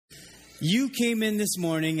You came in this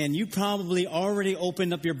morning and you probably already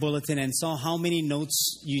opened up your bulletin and saw how many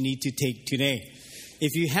notes you need to take today.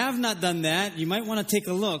 If you have not done that, you might want to take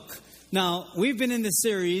a look. Now, we've been in this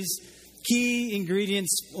series, Key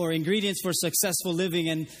Ingredients or Ingredients for Successful Living,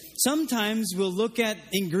 and sometimes we'll look at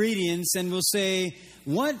ingredients and we'll say,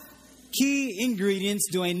 what key ingredients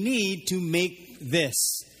do I need to make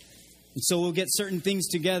this? And so we'll get certain things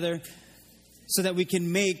together so that we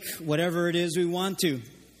can make whatever it is we want to.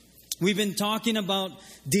 We've been talking about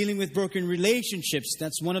dealing with broken relationships.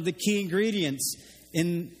 That's one of the key ingredients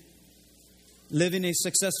in living a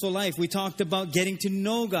successful life. We talked about getting to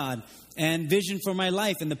know God and vision for my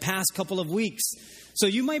life in the past couple of weeks. So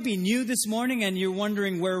you might be new this morning and you're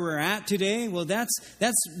wondering where we're at today. Well, that's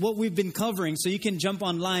what we've been covering. So you can jump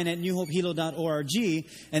online at newhopehilo.org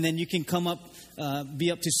and then you can come up, be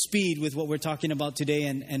up to speed with what we're talking about today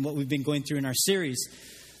and what we've been going through in our series.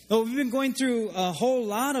 Well, we've been going through a whole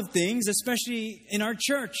lot of things, especially in our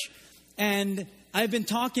church. And I've been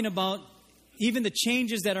talking about even the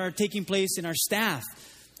changes that are taking place in our staff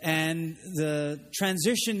and the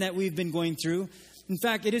transition that we've been going through. In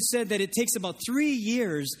fact, it is said that it takes about 3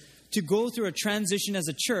 years to go through a transition as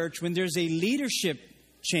a church when there's a leadership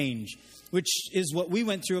change, which is what we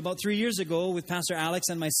went through about 3 years ago with Pastor Alex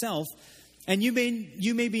and myself. And you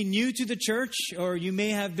may be new to the church, or you may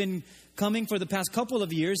have been coming for the past couple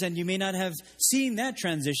of years, and you may not have seen that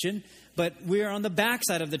transition, but we are on the back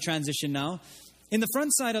side of the transition now. In the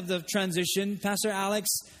front side of the transition, Pastor Alex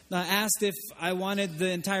asked if I wanted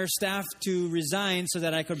the entire staff to resign so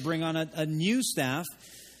that I could bring on a new staff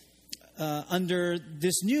under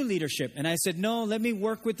this new leadership. And I said, no, let me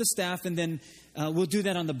work with the staff, and then we'll do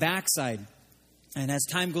that on the back side. And as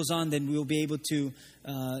time goes on, then we'll be able to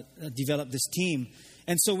develop this team.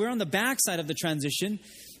 And so we're on the back side of the transition.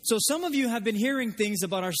 So some of you have been hearing things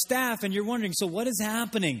about our staff, and you're wondering, so what is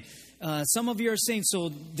happening? Some of you are saying, so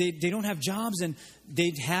they don't have jobs, and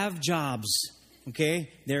they have jobs, okay?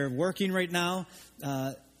 They're working right now.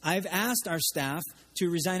 I've asked our staff to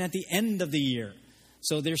resign at the end of the year,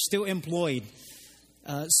 so they're still employed.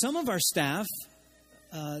 Some of our staff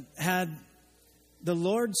had the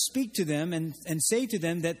Lord speak to them and say to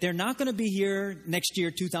them that they're not going to be here next year,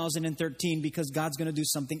 2013, because God's going to do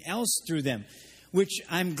something else through them, which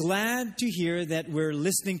I'm glad to hear that we're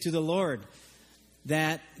listening to the Lord,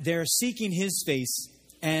 that they're seeking His face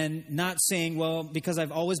and not saying, well, because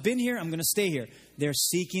I've always been here, I'm going to stay here. They're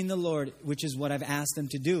seeking the Lord, which is what I've asked them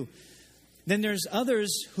to do. Then there's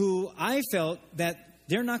others who I felt that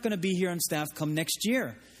they're not going to be here on staff come next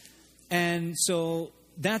year. And so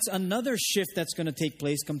that's another shift that's going to take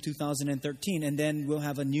place come 2013. And then we'll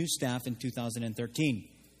have a new staff in 2013.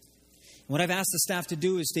 What I've asked the staff to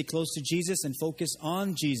do is stay close to Jesus and focus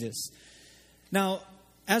on Jesus. Now,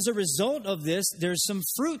 as a result of this, there's some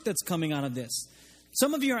fruit that's coming out of this.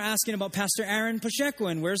 Some of you are asking about Pastor Aaron Pacheco,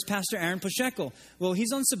 and where's Pastor Aaron Pacheco? Well,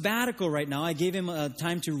 he's on sabbatical right now. I gave him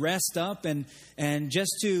time to rest up and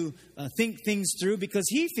just to think things through, because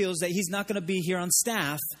he feels that he's not going to be here on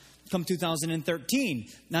staff come 2013.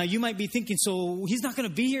 Now, you might be thinking, so he's not going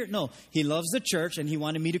to be here? No, he loves the church, and he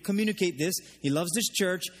wanted me to communicate this. He loves this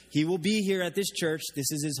church. He will be here at this church. This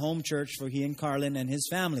is his home church for he and Carlin and his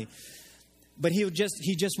family. But he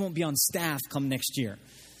just won't be on staff come next year.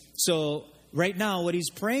 So right now, what he's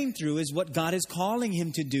praying through is what God is calling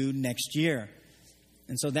him to do next year.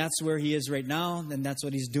 And so that's where he is right now, and that's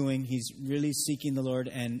what he's doing. He's really seeking the Lord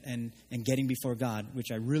and getting before God,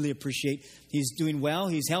 which I really appreciate. He's doing well.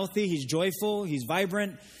 He's healthy. He's joyful. He's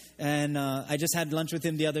vibrant. And I just had lunch with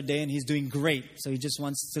him the other day, and he's doing great. So he just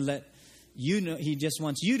wants to let you know. He just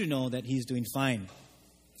wants you to know that he's doing fine.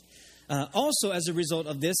 Also, as a result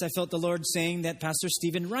of this, I felt the Lord saying that Pastor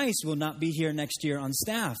Stephen Rice will not be here next year on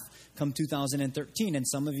staff come 2013. And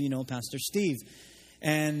some of you know Pastor Steve.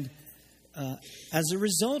 And as a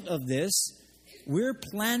result of this, we're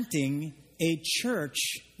planting a church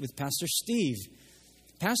with Pastor Steve.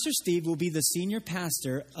 Pastor Steve will be the senior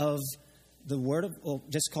pastor of the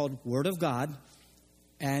just called Word of God.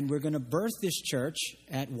 And we're going to birth this church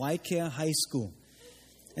at Waikea High School.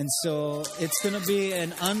 And so it's going to be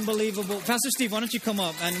an unbelievable... Pastor Steve, why don't you come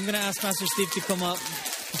up? And I'm going to ask Pastor Steve to come up.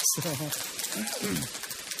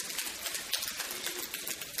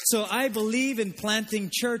 So I believe in planting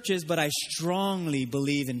churches, but I strongly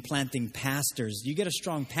believe in planting pastors. You get a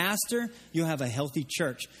strong pastor, you have a healthy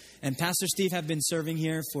church. And Pastor Steve have been serving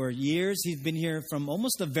here for years. He's been here from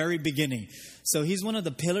almost the very beginning. So he's one of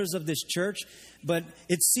the pillars of this church. But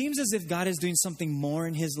it seems as if God is doing something more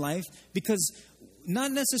in his life, because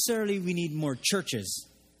not necessarily we need more churches,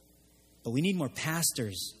 but we need more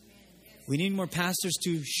pastors. We need more pastors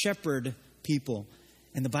to shepherd people.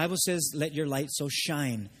 And the Bible says, let your light so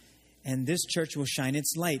shine. And this church will shine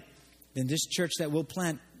its light. Then this church that we'll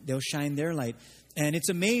plant, they'll shine their light. And it's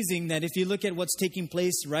amazing that if you look at what's taking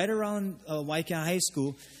place right around Waika High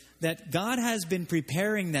School, that God has been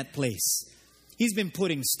preparing that place. He's been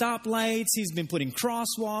putting stoplights. He's been putting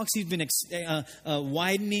crosswalks. He's been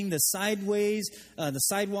widening the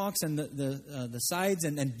sidewalks and the sides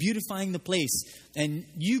and beautifying the place. And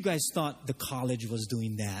you guys thought the college was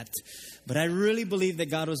doing that. But I really believe that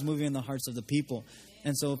God was moving in the hearts of the people.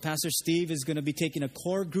 And so Pastor Steve is going to be taking a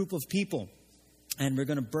core group of people. And we're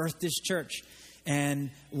going to birth this church. And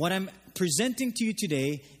what I'm presenting to you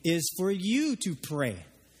today is for you to pray.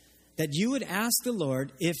 That you would ask the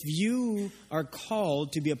Lord if you are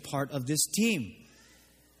called to be a part of this team.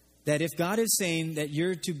 That if God is saying that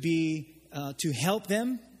you're to be to help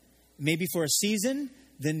them, maybe for a season,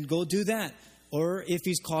 then go do that. Or if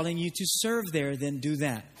He's calling you to serve there, then do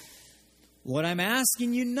that. What I'm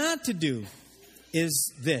asking you not to do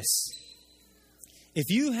is this. If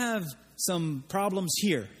you have some problems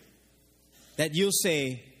here, that you'll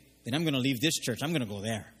say, then I'm going to leave this church. I'm going to go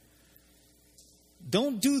there.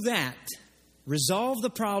 Don't do that. Resolve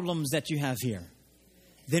the problems that you have here.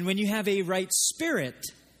 Then when you have a right spirit,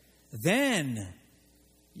 then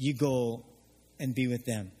you go and be with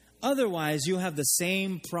them. Otherwise, you'll have the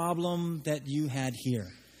same problem that you had here.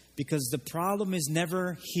 Because the problem is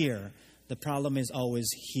never here. The problem is always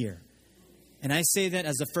here. And I say that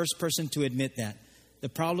as the first person to admit that. The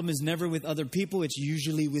problem is never with other people. It's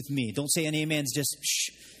usually with me. Don't say an amen. It's just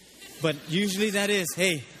shh. But usually that is,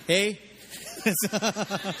 hey.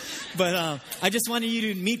 But I just wanted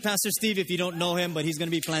you to meet Pastor Steve if you don't know him, but he's going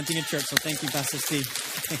to be planting a church. So thank you, Pastor Steve.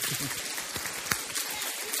 Thank you.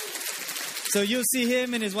 So you'll see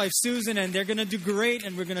him and his wife Susan, and they're going to do great,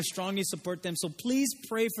 and we're going to strongly support them. So please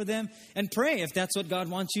pray for them and pray if that's what God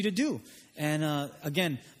wants you to do. And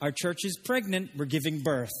again, our church is pregnant. We're giving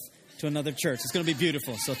birth to another church. It's going to be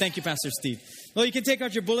beautiful. So thank you, Pastor Steve. Well, you can take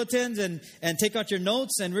out your bulletins and take out your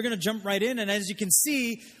notes, and we're going to jump right in. And as you can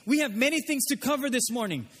see, we have many things to cover this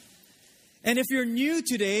morning. And if you're new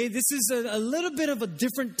today, this is a little bit of a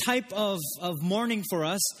different type of morning for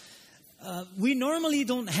us. We normally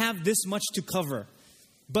don't have this much to cover.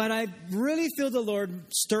 But I really feel the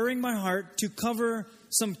Lord stirring my heart to cover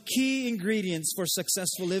some key ingredients for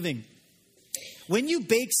successful living. When you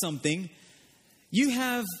bake something, you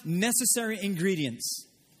have necessary ingredients.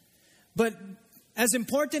 But as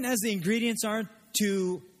important as the ingredients are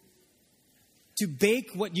to bake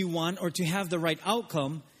what you want or to have the right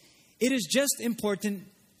outcome, it is just important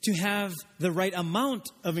to have the right amount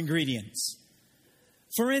of ingredients.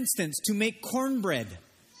 For instance, to make cornbread.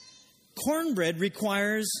 Cornbread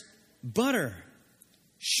requires butter,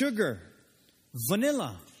 sugar,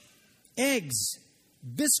 vanilla, eggs,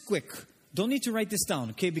 Bisquick. Don't need to write this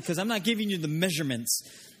down, okay? Because I'm not giving you the measurements.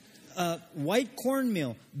 White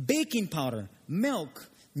cornmeal, baking powder, milk.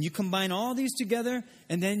 And you combine all these together,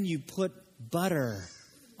 and then you put butter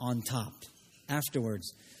on top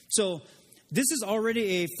afterwards. So this is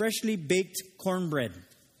already a freshly baked cornbread.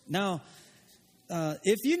 Now,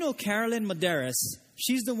 if you know Carolyn Medeiros,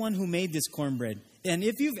 she's the one who made this cornbread. And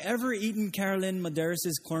if you've ever eaten Carolyn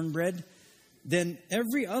Medeiros' cornbread, then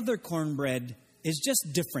every other cornbread is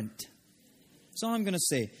just different. That's all I'm going to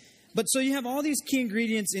say. But so you have all these key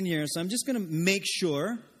ingredients in here. So I'm just going to make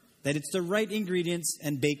sure that it's the right ingredients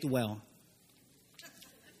and baked well.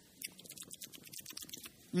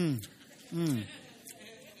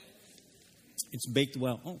 It's baked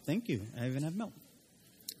well. Oh, thank you. I even have milk.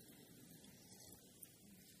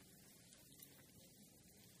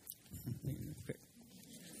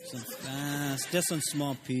 Just a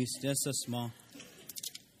small piece. Just a small.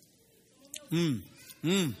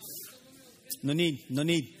 No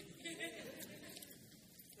need.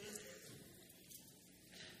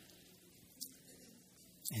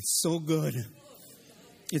 It's so good.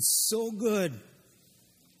 It's so good.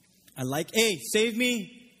 I like, hey, save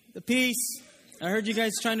me the piece. I heard you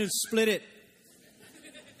guys trying to split it.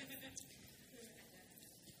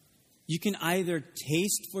 You can either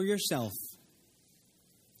taste for yourself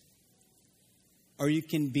or you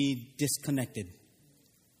can be disconnected.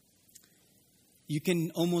 You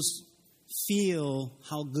can almost feel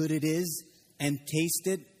how good it is and taste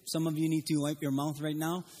it. Some of you need to wipe your mouth right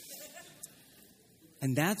now.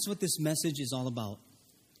 And that's what this message is all about.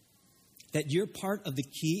 That you're part of the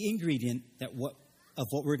key ingredient of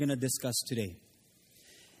what we're going to discuss today.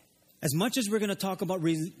 As much as we're going to talk about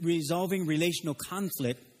resolving relational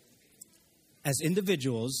conflict as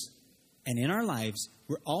individuals and in our lives,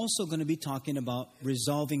 we're also going to be talking about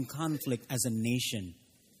resolving conflict as a nation.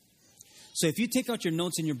 So if you take out your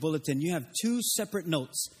notes in your bulletin, you have two separate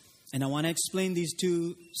notes. And I want to explain these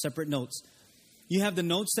two separate notes. You have the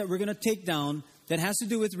notes that we're going to take down that has to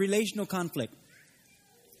do with relational conflict.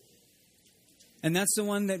 And that's the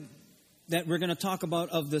one that we're going to talk about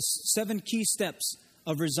of the 7 key steps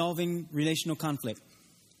of resolving relational conflict.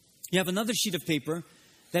 You have another sheet of paper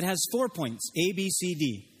that has 4 points, A, B, C,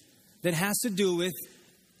 D, that has to do with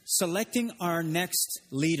selecting our next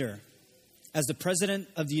leader as the President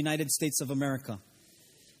of the United States of America.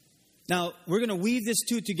 Now, we're going to weave this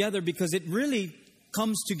two together because it really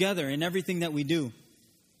comes together in everything that we do.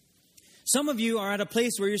 Some of you are at a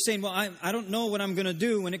place where you're saying, well, I don't know what I'm going to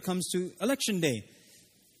do when it comes to election day.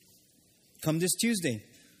 Come this Tuesday.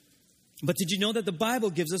 But did you know that the Bible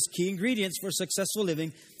gives us key ingredients for successful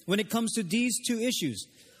living when it comes to these two issues?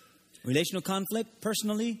 Relational conflict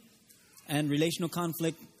personally and relational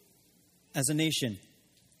conflict as a nation.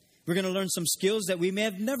 We're going to learn some skills that we may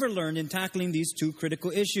have never learned in tackling these two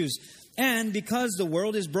critical issues. And because the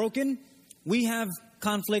world is broken, we have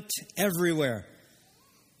conflict everywhere.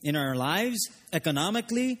 In our lives,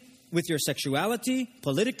 economically, with your sexuality,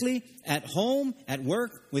 politically, at home, at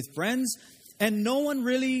work, with friends. And no one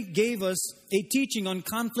really gave us a teaching on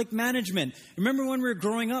conflict management. Remember when we were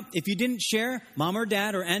growing up, if you didn't share, mom or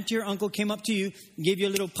dad or auntie or uncle came up to you, gave you a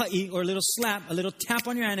little putty or a little slap, a little tap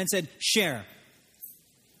on your hand and said, share.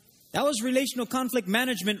 That was relational conflict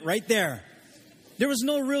management right there. There was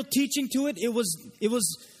no real teaching to it. It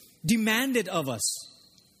was demanded of us.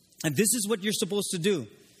 And this is what you're supposed to do.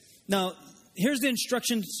 Now, here's the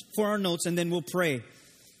instructions for our notes, and then we'll pray.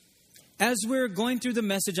 As we're going through the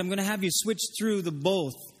message, I'm going to have you switch through the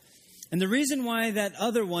both. And the reason why that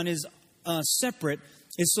other one is separate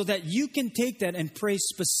is so that you can take that and pray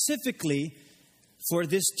specifically for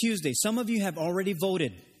this Tuesday. Some of you have already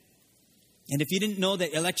voted. And if you didn't know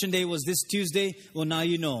that election day was this Tuesday, well, now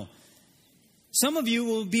you know. Some of you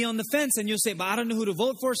will be on the fence and you'll say, but I don't know who to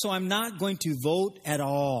vote for, so I'm not going to vote at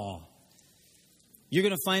all. You're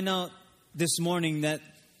going to find out this morning that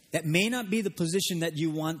may not be the position that you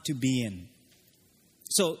want to be in.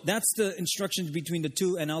 So that's the instructions between the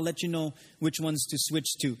two, and I'll let you know which ones to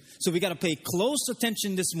switch to. So we got to pay close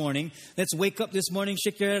attention this morning. Let's wake up this morning,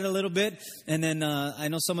 shake your head a little bit, and then I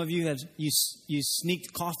know some of you have you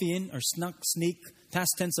sneaked coffee in or sneak,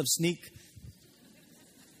 past tense of sneak,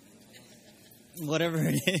 whatever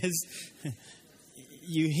it is.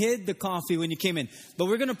 You hid the coffee when you came in, but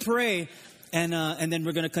we're going to pray, and then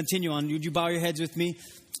we're going to continue on. Would you bow your heads with me?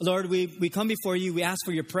 Lord, we come before you. We ask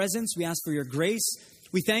for your presence. We ask for your grace.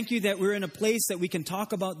 We thank you that we're in a place that we can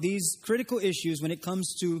talk about these critical issues when it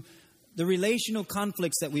comes to the relational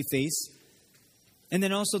conflicts that we face, and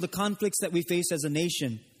then also the conflicts that we face as a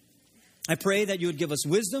nation. I pray that you would give us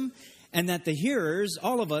wisdom, and that the hearers,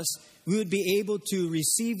 all of us, we would be able to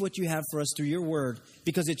receive what you have for us through your word,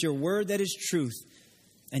 because it's your word that is truth,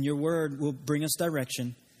 and your word will bring us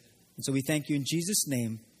direction. And so we thank you in Jesus'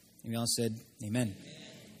 name. And we all said, amen.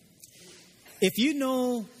 If you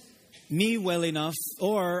know me well enough,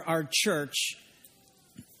 or our church,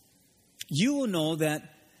 you will know that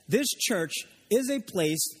this church is a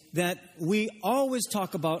place that we always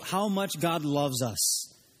talk about how much God loves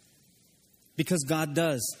us. Because God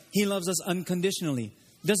does. He loves us unconditionally.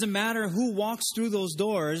 Doesn't matter who walks through those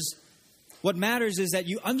doors. What matters is that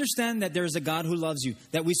you understand that there is a God who loves you,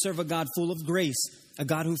 that we serve a God full of grace, a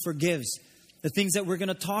God who forgives. The things that we're going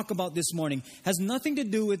to talk about this morning has nothing to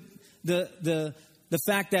do with the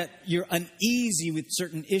fact that you're uneasy with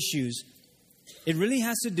certain issues. It really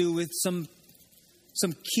has to do with some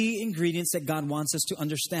key ingredients that God wants us to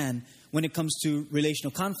understand when it comes to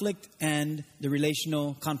relational conflict and the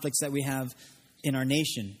relational conflicts that we have in our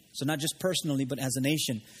nation. So not just personally, but as a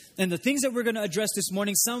nation. And the things that we're going to address this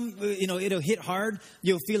morning, some, it'll hit hard.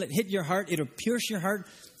 You'll feel it hit your heart. It'll pierce your heart.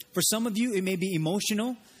 For some of you, it may be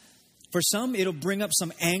emotional. For some, it'll bring up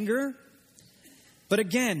some anger. But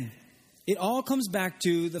again, it all comes back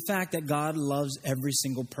to the fact that God loves every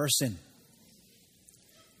single person.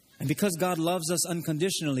 And because God loves us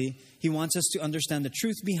unconditionally, He wants us to understand the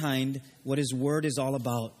truth behind what His Word is all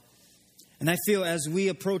about. And I feel as we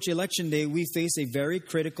approach Election Day, we face a very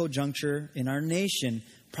critical juncture in our nation,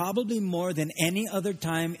 probably more than any other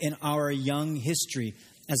time in our young history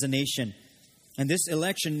as a nation. And this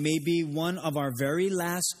election may be one of our very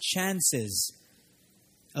last chances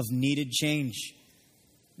of needed change.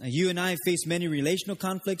 Now, you and I face many relational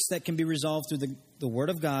conflicts that can be resolved through the Word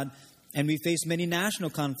of God, and we face many national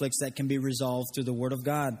conflicts that can be resolved through the Word of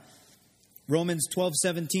God. Romans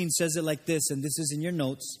 12:17 says it like this, and this is in your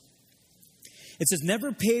notes. It says,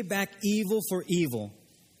 never pay back evil for evil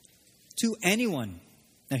to anyone.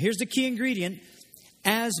 Now here's the key ingredient.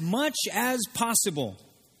 as much as possible.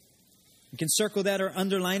 You can circle that or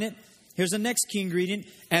underline it. Here's the next key ingredient.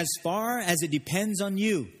 As far as it depends on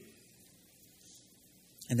you.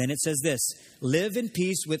 And then it says this. Live in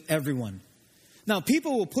peace with everyone. Now,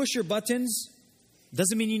 people will push your buttons.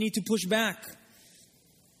 Doesn't mean you need to push back.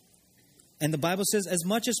 And the Bible says as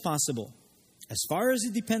much as possible. As far as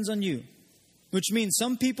it depends on you. Which means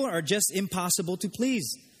some people are just impossible to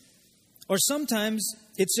please. Or sometimes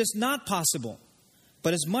it's just not possible.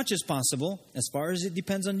 But as much as possible, as far as it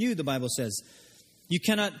depends on you, the Bible says. You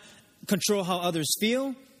cannot control how others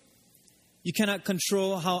feel. You cannot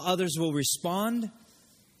control how others will respond.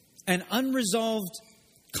 And unresolved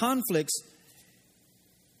conflicts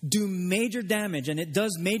do major damage. And it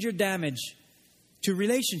does major damage to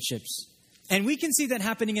relationships. And we can see that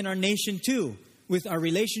happening in our nation too. With our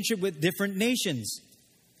relationship with different nations.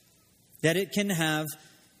 That it can have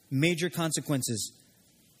major consequences.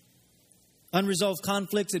 Unresolved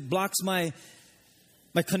conflicts, it blocks my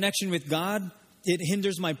connection with God. It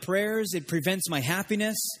hinders my prayers. It prevents my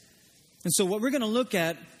happiness. And so what we're going to look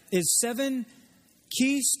at is 7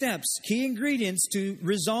 key steps, key ingredients to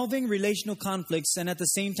resolving relational conflicts, and at the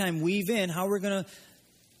same time weave in how we're going to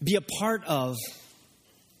be a part of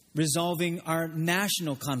resolving our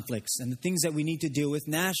national conflicts and the things that we need to deal with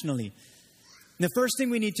nationally. And the first thing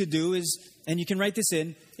we need to do is, and you can write this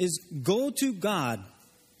in, is go to God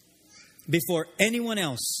before anyone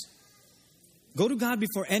else. Go to God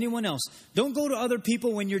before anyone else. Don't go to other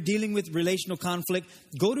people when you're dealing with relational conflict.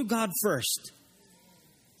 Go to God first.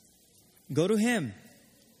 Go to Him.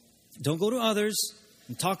 Don't go to others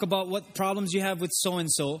and talk about what problems you have with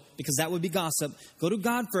so-and-so, because that would be gossip. Go to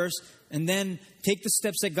God first and then take the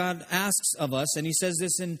steps that God asks of us. And He says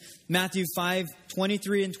this in Matthew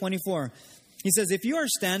 5:23 and 24. He says, if you are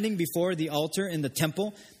standing before the altar in the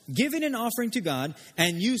temple, giving an offering to God,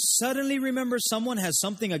 and you suddenly remember someone has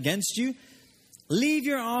something against you, leave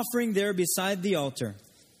your offering there beside the altar.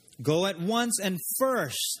 Go at once and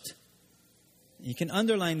first, you can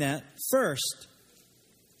underline that, first,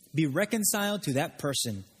 be reconciled to that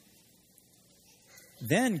person.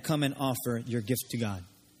 Then come and offer your gift to God.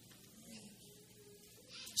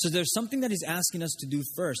 So there's something that He's asking us to do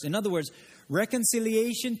first. In other words,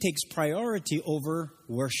 reconciliation takes priority over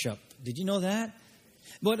worship. Did you know that?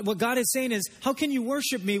 But what God is saying is, how can you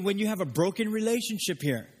worship me when you have a broken relationship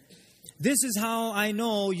here? This is how I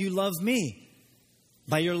know you love me,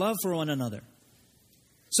 by your love for one another.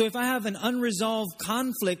 So if I have an unresolved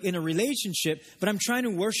conflict in a relationship, but I'm trying to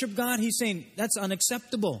worship God, He's saying, that's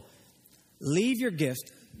unacceptable. Leave your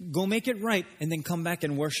gift, go make it right, and then come back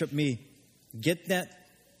and worship me. Get that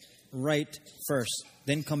right first,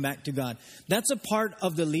 then come back to God. That's a part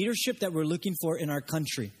of the leadership that we're looking for in our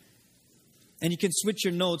country. And you can switch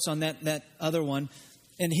your notes on that other one.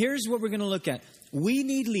 And here's what we're going to look at. We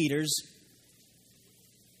need leaders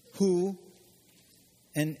who,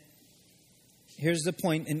 and here's the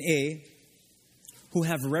point in A, who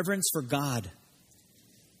have reverence for God.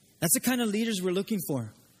 That's the kind of leaders we're looking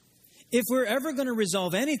for. If we're ever going to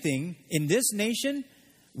resolve anything in this nation,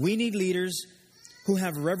 we need leaders who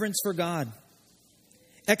have reverence for God.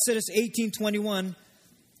 Exodus 18:21,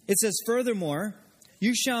 it says, furthermore,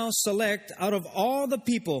 you shall select out of all the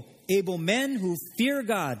people able men who fear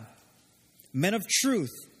God, men of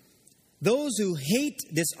truth, those who hate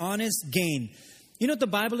dishonest gain. You know what the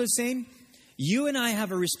Bible is saying? You and I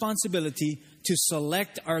have a responsibility to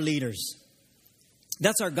select our leaders.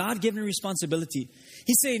 That's our God-given responsibility.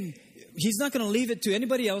 He's saying He's not going to leave it to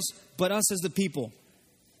anybody else but us as the people.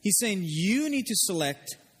 He's saying you need to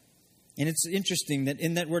select. And it's interesting that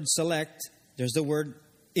in that word select, there's the word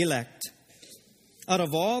elect. Out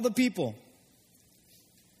of all the people,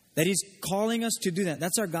 that He's calling us to do that.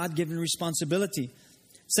 That's our God-given responsibility.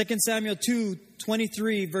 2 Samuel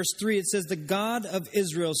 2:23, verse 3, it says, the God of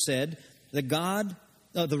Israel said,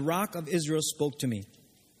 the rock of Israel spoke to me.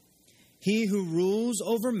 He who rules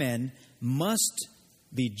over men must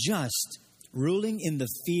be just, ruling in the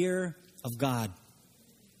fear of God.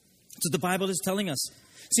 So the Bible is telling us.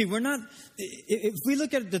 See, if we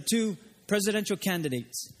look at the 2 presidential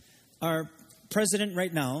candidates, our president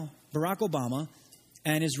right now, Barack Obama,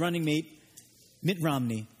 and his running mate, Mitt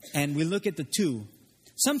Romney, and we look at the two,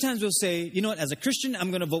 sometimes we'll say, you know what, as a Christian, I'm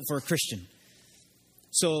going to vote for a Christian.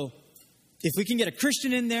 So if we can get a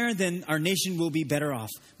Christian in there, then our nation will be better off.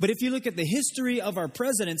 But if you look at the history of our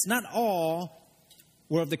presidents, not all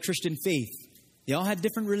were of the Christian faith. They all had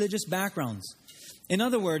different religious backgrounds. In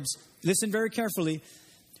other words, listen very carefully.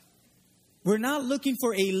 We're not looking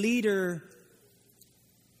for a leader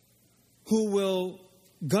who will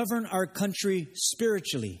govern our country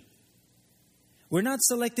spiritually. We're not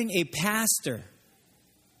selecting a pastor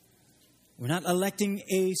We're not electing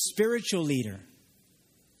a spiritual leader.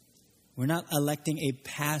 We're not electing a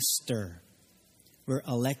pastor. We're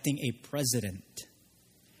electing a president.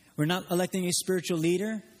 We're not electing a spiritual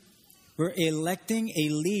leader. We're electing a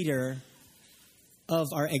leader of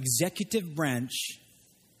our executive branch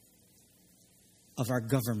of our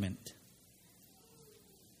government.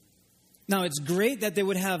 Now, it's great that they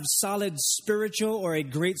would have solid spiritual or a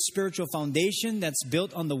great spiritual foundation that's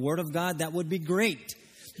built on the Word of God. That would be great.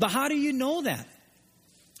 But how do you know that?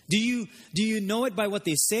 Do you know it by what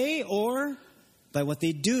they say or by what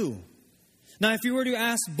they do? Now, if you were to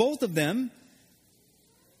ask both of them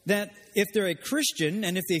that if they're a Christian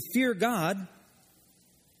and if they fear God,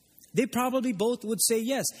 they probably both would say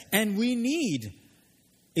yes. And we need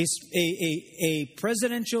a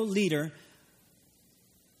presidential leader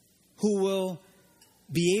who will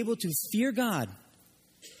be able to fear God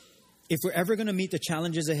if we're ever going to meet the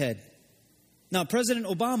challenges ahead. Now, President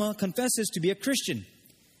Obama confesses to be a Christian.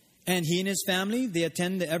 And he and his family, they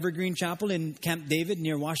attend the Evergreen Chapel in Camp David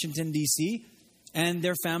near Washington, D.C. And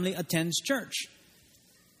their family attends church.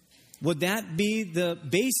 Would that be the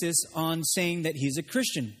basis on saying that he's a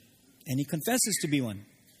Christian? And he confesses to be one.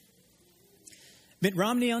 Mitt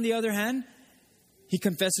Romney, on the other hand, he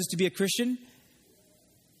confesses to be a Christian,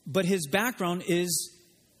 but his background is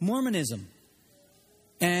Mormonism.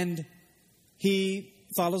 And he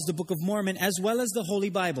follows the Book of Mormon as well as the Holy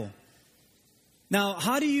Bible. Now,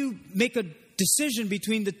 how do you make a decision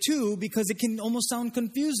between the two? Because it can almost sound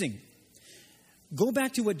confusing. Go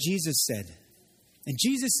back to what Jesus said. And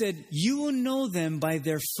Jesus said, "You will know them by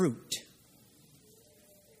their fruit."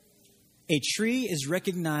 A tree is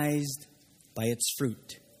recognized by its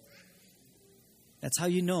fruit. That's how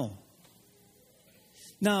you know.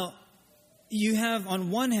 Now, you have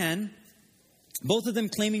on one hand, both of them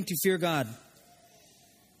claiming to fear God.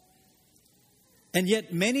 And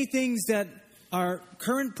yet many things that our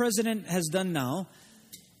current president has done now,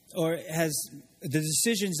 or has the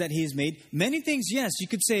decisions that he's made, many things, yes, you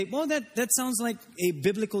could say, well, that sounds like a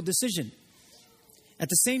biblical decision. At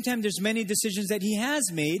the same time, there's many decisions that he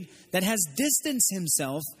has made that has distanced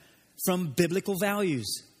himself from biblical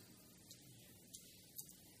values.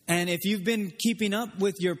 And if you've been keeping up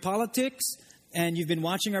with your politics and you've been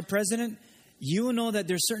watching our president, you will know that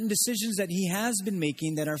there's certain decisions that he has been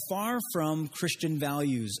making that are far from Christian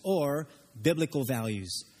values or biblical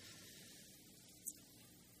values.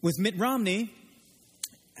 With Mitt Romney,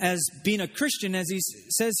 as being a Christian, as he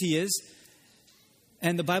says he is,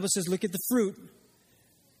 and the Bible says, look at the fruit.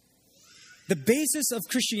 The basis of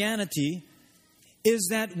Christianity is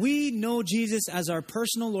that we know Jesus as our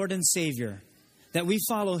personal Lord and Savior, that we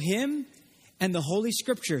follow Him and the Holy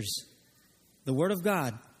Scriptures, the Word of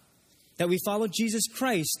God, that we follow Jesus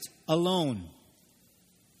Christ alone.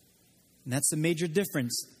 And that's the major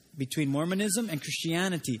difference between Mormonism and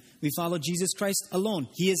Christianity. We follow Jesus Christ alone.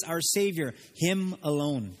 He is our Savior, Him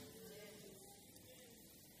alone.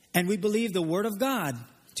 And we believe the Word of God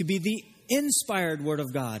to be the inspired Word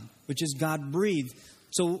of God, which is God-breathed.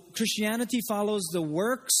 So Christianity follows the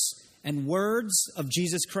works and words of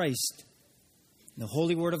Jesus Christ, the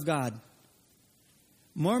Holy Word of God.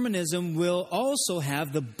 Mormonism will also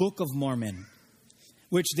have the Book of Mormon,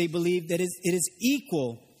 which they believe that it is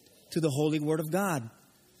equal to the Holy Word of God.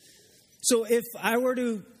 So if I were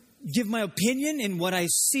to give my opinion in what I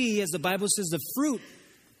see, as the Bible says, the fruit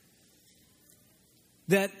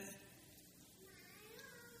that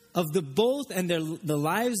of the both and the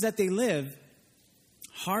lives that they live,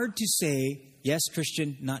 hard to say, yes,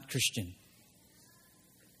 Christian, not Christian.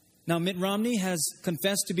 Now, Mitt Romney has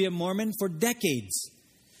confessed to be a Mormon for decades.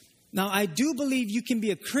 Now, I do believe you can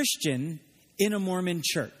be a Christian in a Mormon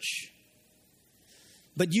church.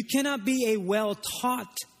 But you cannot be a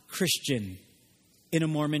well-taught Christian in a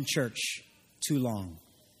Mormon church too long.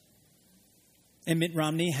 And Mitt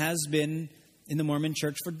Romney has been in the Mormon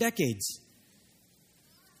church for decades.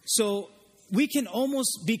 So we can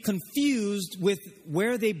almost be confused with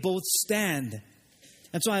where they both stand.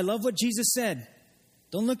 And so I love what Jesus said.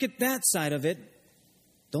 Don't look at that side of it.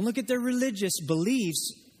 Don't look at their religious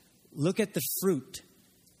beliefs. Look at the fruit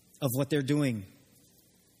of what they're doing.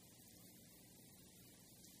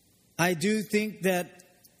 I do think that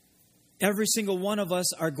every single one of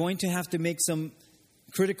us are going to have to make some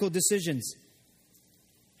critical decisions.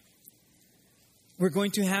 We're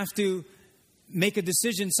going to have to make a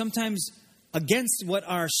decision sometimes against what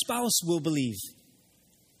our spouse will believe.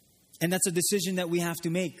 And that's a decision that we have to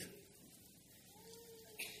make.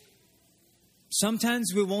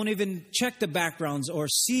 Sometimes we won't even check the backgrounds or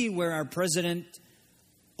see where our president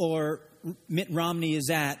or Mitt Romney is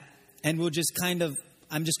at. And we'll just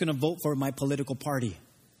I'm just going to vote for my political party.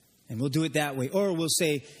 And we'll do it that way. Or we'll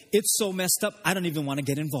say, it's so messed up, I don't even want to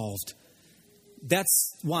get involved.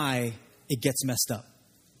 That's why it gets messed up.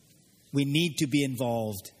 We need to be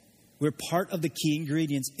involved. We're part of the key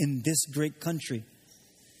ingredients in this great country.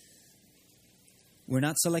 We're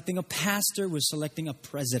not selecting a pastor, we're selecting a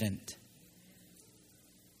president.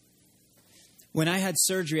 When I had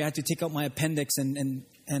surgery, I had to take out my appendix, and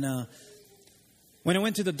when I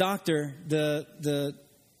went to the doctor, the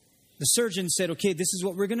surgeon said, okay, this is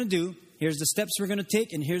what we're going to do. Here's the steps we're going to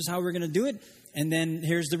take, and here's how we're going to do it. And then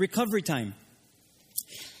here's the recovery time.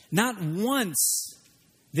 Not once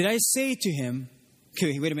did I say to him,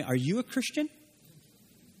 okay, wait a minute, are you a Christian?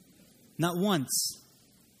 Not once.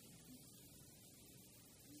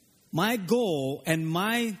 My goal and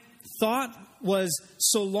my thought was,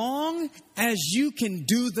 so long as you can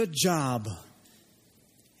do the job.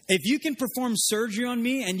 If you can perform surgery on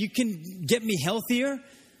me and you can get me healthier,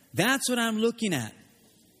 that's what I'm looking at.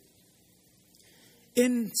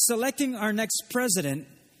 In selecting our next president,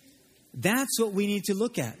 that's what we need to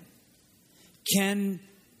look at. Can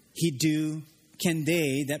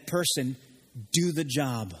they, that person, do the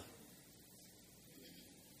job?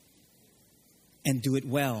 And do it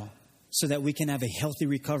well so that we can have a healthy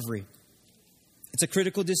recovery. It's a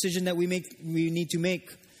critical decision that we need to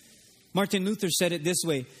make. Martin Luther said it this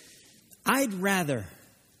way: I'd rather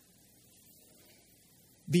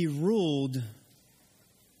be ruled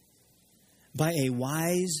by a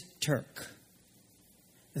wise Turk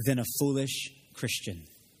than a foolish Christian.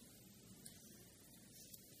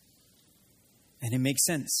 And it makes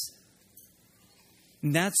sense.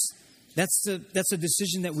 And that's a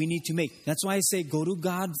decision that we need to make. That's why I say go to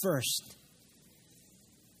God first.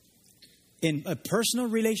 In a personal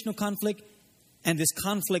relational conflict and this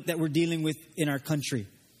conflict that we're dealing with in our country.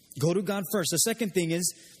 Go to God first. The second thing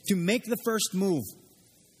is to make the first move.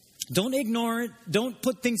 Don't ignore it. Don't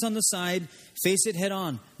put things on the side. Face it head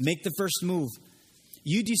on. Make the first move.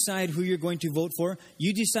 You decide who you're going to vote for.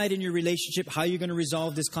 You decide in your relationship how you're going to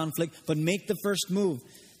resolve this conflict. But make the first move.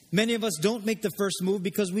 Many of us don't make the first move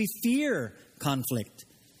because we fear conflict.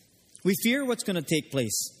 We fear what's going to take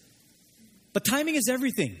place. But timing is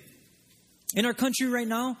everything. In our country right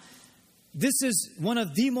now, this is one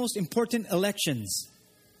of the most important elections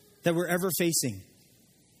that we're ever facing.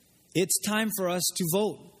 It's time for us to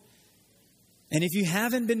vote. And if you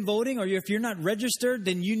haven't been voting or if you're not registered,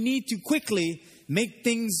 then you need to quickly make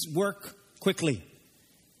things work quickly.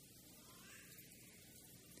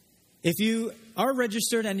 If you are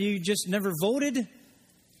registered and you just never voted,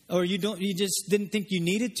 or you just didn't think you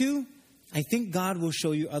needed to, I think God will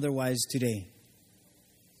show you otherwise today.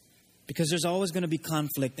 Because there's always going to be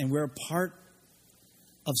conflict, and we're a part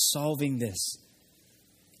of solving this.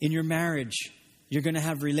 In your marriage, you're going to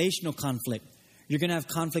have relational conflict. You're going to have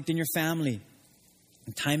conflict in your family.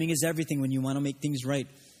 And timing is everything when you want to make things right.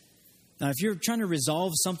 Now, if you're trying to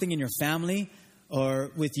resolve something in your family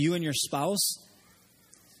or with you and your spouse,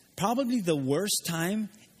 probably the worst time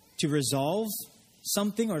to resolve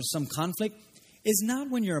something or some conflict is not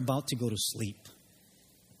when you're about to go to sleep.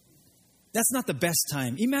 That's not the best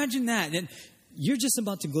time. Imagine that. And you're just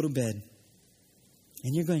about to go to bed.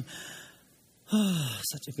 And you're going, oh,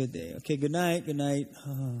 such a good day. Okay, good night, good night.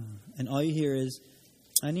 Oh. And all you hear is,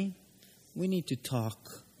 honey, we need to talk.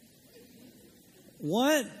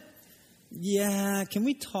 What? Yeah, can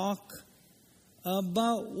we talk?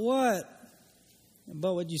 About what?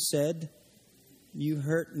 About what you said? You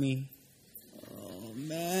hurt me. Oh,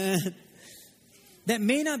 man. That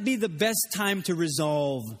may not be the best time to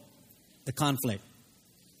resolve the conflict.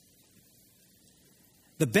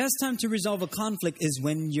 The best time to resolve a conflict is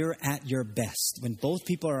when you're at your best, when both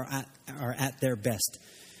people are at their best.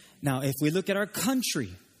 Now, if we look at our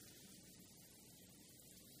country,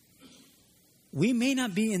 we may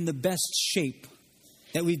not be in the best shape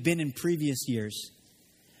that we've been in previous years,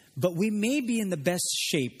 but we may be in the best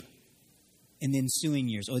shape in the ensuing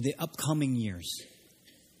years or the upcoming years.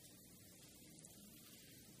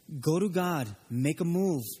 Go to God, make a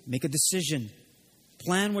move, make a decision,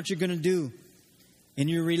 plan what you're going to do. In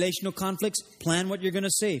your relational conflicts, plan what you're going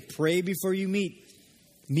to say. Pray before you meet.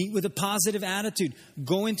 Meet with a positive attitude.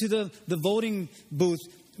 Go into the voting booth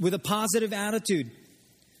with a positive attitude.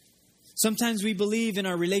 Sometimes we believe in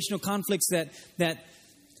our relational conflicts that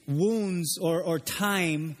wounds or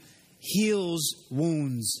time heals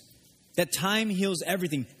wounds. That time heals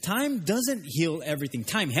everything. Time doesn't heal everything.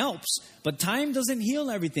 Time helps, but time doesn't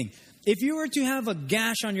heal everything. If you were to have a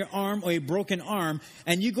gash on your arm or a broken arm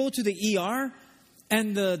and you go to the ER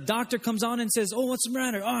and the doctor comes on and says, oh, what's the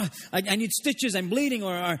matter? Oh, I need stitches. I'm bleeding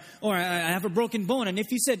or I have a broken bone. And if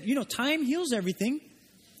he said, time heals everything.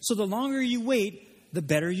 So the longer you wait, the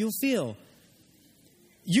better you'll feel.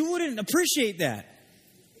 You wouldn't appreciate that.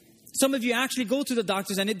 Some of you actually go to the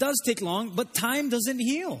doctors and it does take long, but time doesn't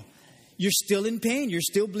heal. You're still in pain. You're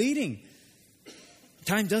still bleeding.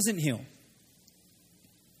 Time doesn't heal.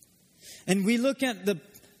 And we look at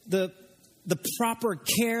the proper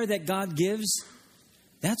care that God gives.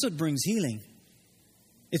 That's what brings healing.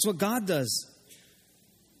 It's what God does.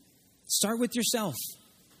 Start with yourself.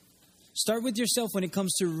 Start with yourself when it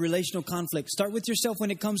comes to relational conflict. Start with yourself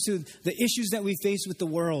when it comes to the issues that we face with the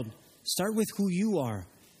world. Start with who you are.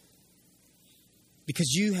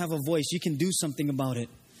 Because you have a voice. You can do something about it.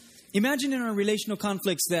 Imagine in our relational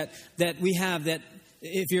conflicts that we have, that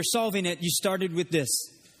if you're solving it, you started with this.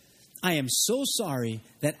 I am so sorry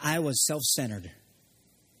that I was self-centered.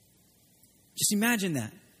 Just imagine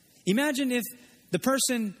that. Imagine if the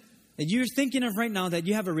person that you're thinking of right now that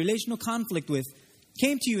you have a relational conflict with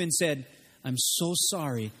came to you and said, I'm so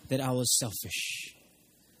sorry that I was selfish.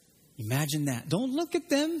 Imagine that. Don't look at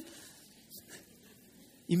them.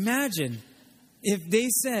 Imagine if they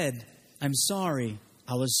said, I'm sorry,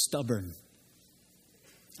 I was stubborn.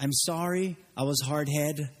 I'm sorry, I was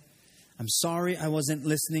hard-headed. I'm sorry, I wasn't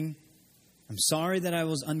listening. I'm sorry that I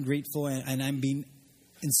was ungrateful and I'm being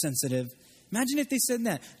insensitive. Imagine if they said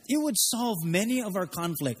that. It would solve many of our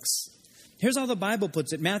conflicts. Here's how the Bible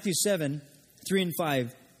puts it. Matthew 7, 3 and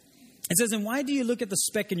 5. It says, and why do you look at the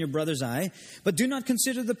speck in your brother's eye, but do not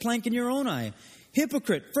consider the plank in your own eye?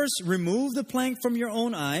 Hypocrite, first remove the plank from your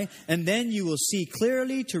own eye, and then you will see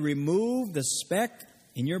clearly to remove the speck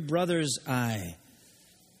in your brother's eye.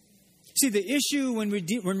 See, the issue when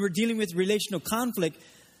we're dealing with relational conflict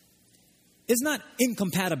is not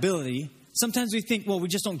incompatibility. Sometimes we think, well, we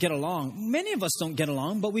just don't get along. Many of us don't get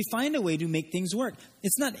along, but we find a way to make things work.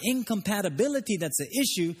 It's not incompatibility that's the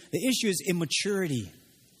issue. The issue is immaturity.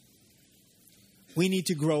 We need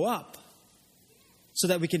to grow up so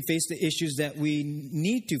that we can face the issues that we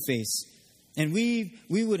need to face. And we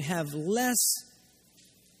would have less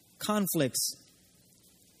conflicts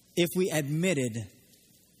if we admitted,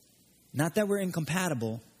 not that we're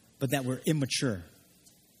incompatible, but that we're immature.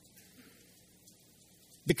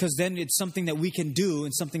 Because then it's something that we can do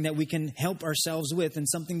and something that we can help ourselves with and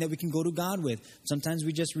something that we can go to God with. Sometimes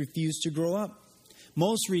we just refuse to grow up.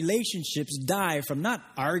 Most relationships die from not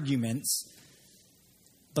arguments,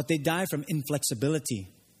 but they die from inflexibility.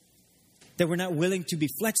 That we're not willing to be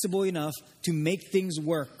flexible enough to make things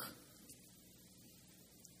work.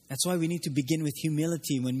 That's why we need to begin with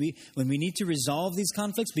humility. When we need to resolve these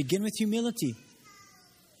conflicts, begin with humility.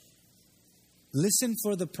 Listen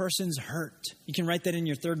for the person's hurt. You can write that in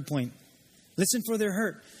your third point. Listen for their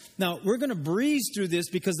hurt. Now, we're going to breeze through this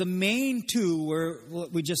because the main two were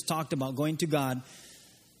what we just talked about, going to God.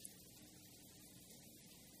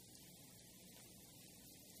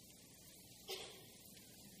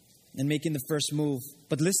 And making the first move.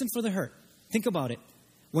 But listen for the hurt. Think about it.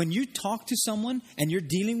 When you talk to someone and you're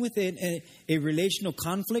dealing with a relational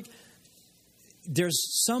conflict,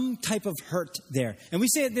 there's some type of hurt there. And we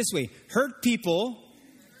say it this way. Hurt people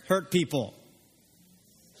hurt people.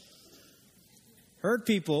 Hurt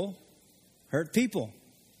people hurt people.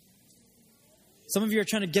 Some of you are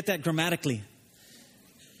trying to get that grammatically.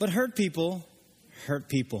 But hurt people hurt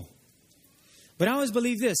people. But I always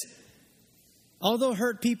believe this. Although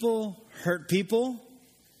hurt people,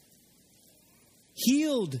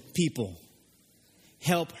 healed people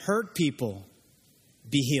help hurt people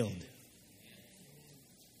be healed.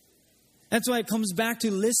 That's why it comes back to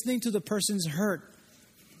listening to the person's hurt.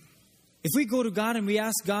 If we go to God and we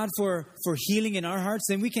ask God for healing in our hearts,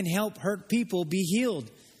 then we can help hurt people be healed.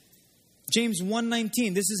 James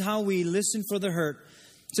 1:19, this is how we listen for the hurt.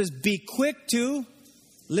 It says, be quick to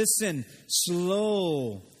listen,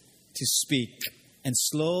 slow to speak, and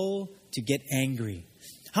slow to get angry.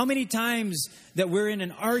 How many times that we're in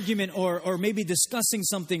an argument or maybe discussing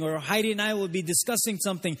something, or Heidi and I will be discussing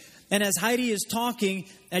something, and as Heidi is talking,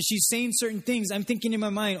 as she's saying certain things, I'm thinking in my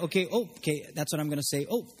mind, okay, that's what I'm going to say.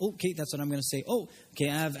 Okay, that's what I'm going to say. Okay,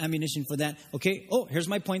 I have ammunition for that. Okay, here's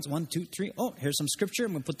my points. 1, 2, 3. Here's some scripture.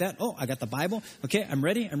 I'm going to put that. I got the Bible. Okay, I'm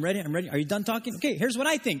ready. Are you done talking? Okay, here's what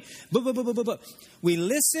I think. We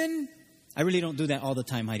listen. I really don't do that all the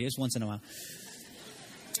time, Heidi. Just once in a while.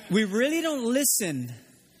 We really don't listen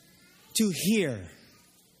to hear.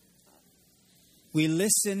 We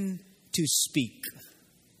listen to speak.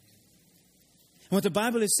 And what the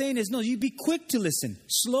Bible is saying is, no, you be quick to listen,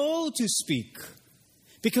 slow to speak.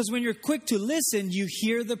 Because when you're quick to listen, you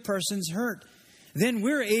hear the person's hurt. Then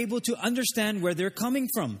we're able to understand where they're coming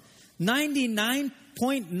from.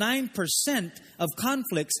 99.9% of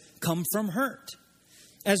conflicts come from hurt.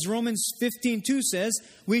 As Romans 15:2 says,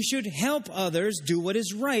 we should help others do what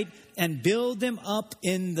is right and build them up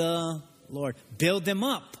in the Lord. Build them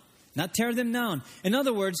up, not tear them down. In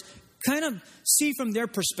other words, kind of see from their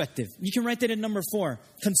perspective. You can write that in number 4.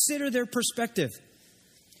 Consider their perspective.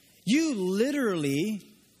 You literally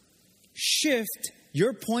shift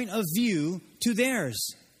your point of view to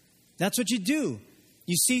theirs. That's what you do.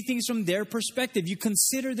 You see things from their perspective. You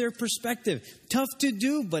consider their perspective. Tough to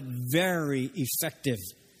do, but very effective.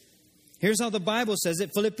 Here's how the Bible says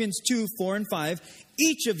it. Philippians 2:4 and 5.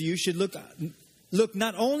 Each of you should look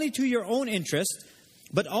not only to your own interest,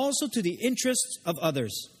 but also to the interests of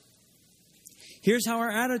others. Here's how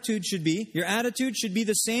our attitude should be. Your attitude should be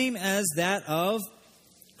the same as that of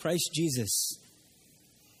Christ Jesus.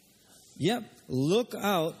 Yep. Look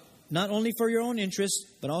out not only for your own interests,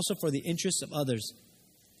 but also for the interests of others.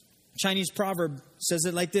 Chinese proverb says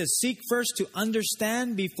it like this: seek first to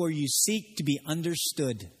understand before you seek to be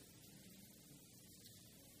understood.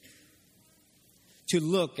 To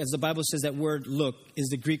look, as the Bible says, that word look is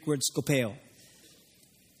the Greek word skopeo.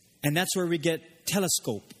 And that's where we get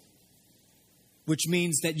telescope, which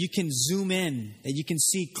means that you can zoom in, that you can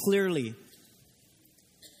see clearly,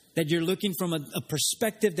 that you're looking from a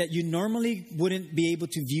perspective that you normally wouldn't be able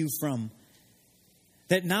to view from.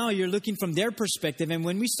 That now you're looking from their perspective, and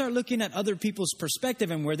when we start looking at other people's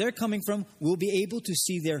perspective and where they're coming from, we'll be able to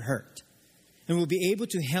see their hurt. And we'll be able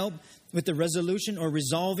to help with the resolution or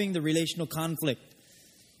resolving the relational conflict.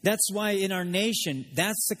 That's why in our nation,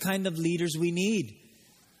 that's the kind of leaders we need.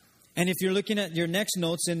 And if you're looking at your next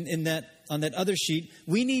notes on that other sheet,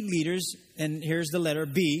 we need leaders, and here's the letter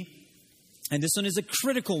B, and this one is a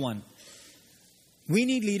critical one. We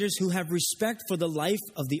need leaders who have respect for the life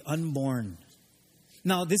of the unborn.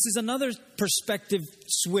 Now, this is another perspective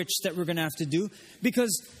switch that we're going to have to do,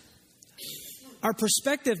 because our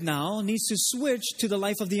perspective now needs to switch to the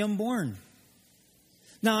life of the unborn.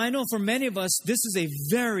 Now, I know for many of us, this is a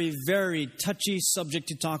very, very touchy subject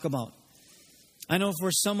to talk about. I know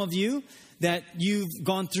for some of you that you've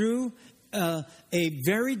gone through a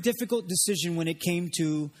very difficult decision when it came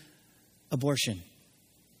to abortion.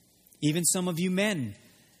 Even some of you men,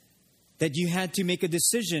 that you had to make a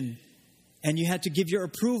decision and you had to give your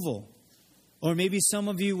approval. Or maybe some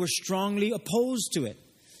of you were strongly opposed to it.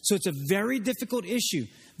 So it's a very difficult issue.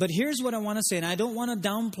 But here's what I want to say, and I don't want to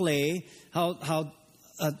downplay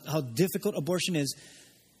how difficult abortion is.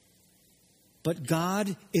 But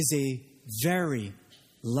God is a very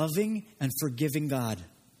loving and forgiving God.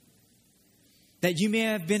 That you may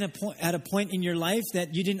have been at a point in your life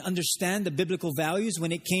that you didn't understand the biblical values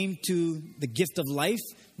when it came to the gift of life.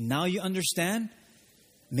 Now you understand.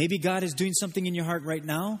 Maybe God is doing something in your heart right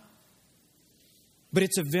now. But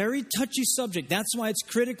it's a very touchy subject. That's why it's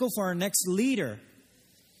critical for our next leader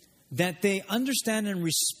that they understand and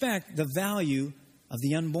respect the value of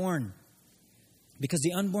the unborn. Because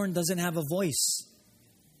the unborn doesn't have a voice.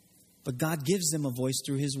 But God gives them a voice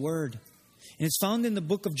through His Word. And it's found in the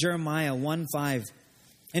book of Jeremiah 1:5.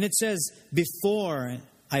 And it says, before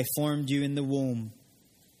I formed you in the womb,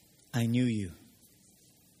 I knew you.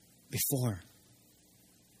 Before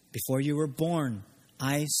you were born,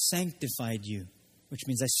 I sanctified you. Which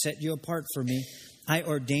means I set you apart for me. I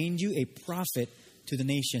ordained you a prophet to the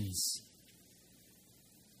nations.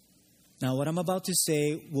 Now, what I'm about to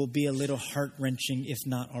say will be a little heart-wrenching, if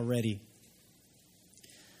not already.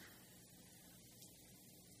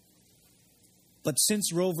 But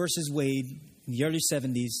since Roe versus Wade in the early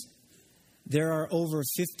 70s, there are over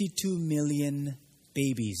 52 million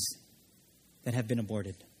babies that have been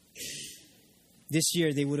aborted. This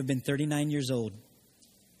year, they would have been 39 years old,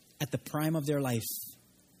 at the prime of their life.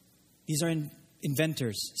 These are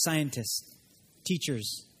inventors, scientists,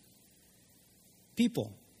 teachers,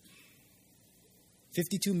 people.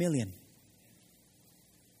 52 million.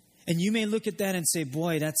 And you may look at that and say,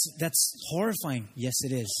 boy, that's horrifying. Yes,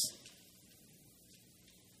 it is.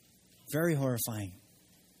 Very horrifying.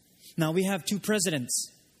 Now, we have 2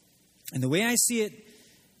 presidents. And the way I see it,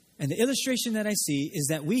 and the illustration that I see, is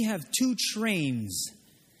that we have 2 trains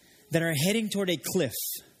that are heading toward a cliff.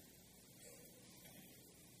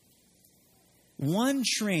 One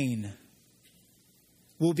train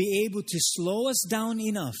will be able to slow us down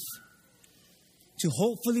enough to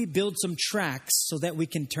hopefully build some tracks so that we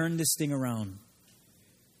can turn this thing around.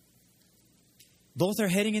 Both are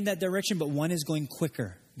heading in that direction, but one is going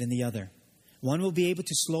quicker than the other. One will be able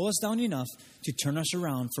to slow us down enough to turn us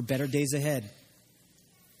around for better days ahead.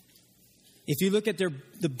 If you look at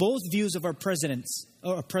the both views of our presidents,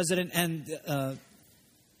 or President and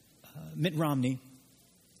Mitt Romney,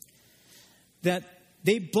 that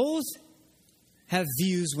they both have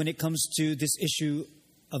views when it comes to this issue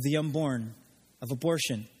of the unborn, of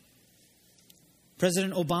abortion.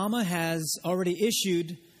 President Obama has already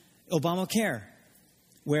issued Obamacare,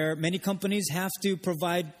 where many companies have to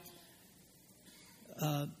provide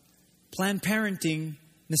Planned Parenting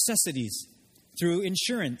necessities through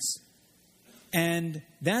insurance. And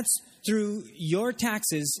that's through your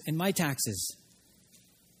taxes and my taxes.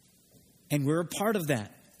 And we're a part of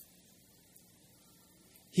that.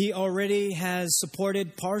 He already has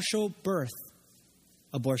supported partial birth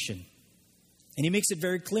abortion. And he makes it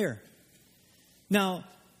very clear. Now,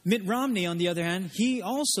 Mitt Romney, on the other hand, he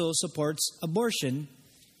also supports abortion,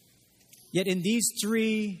 yet in these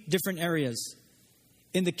three different areas.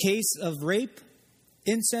 In the case of rape,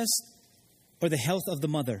 incest, or the health of the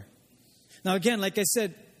mother. Now again, like I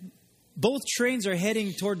said, both trains are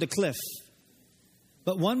heading toward the cliff.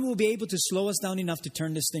 But one will be able to slow us down enough to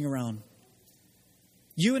turn this thing around.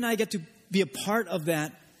 You and I get to be a part of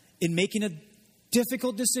that in making a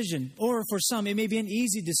difficult decision. Or for some, it may be an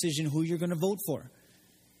easy decision who you're going to vote for.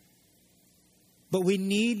 But we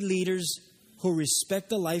need leaders who respect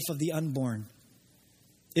the life of the unborn.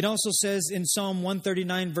 It also says in Psalm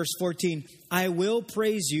 139 verse 14, I will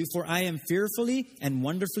praise you, for I am fearfully and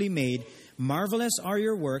wonderfully made. Marvelous are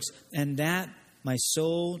your works, and that my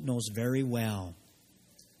soul knows very well.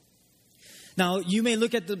 Now, you may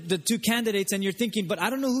look at the two candidates and you're thinking, but I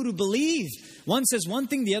don't know who to believe. One says one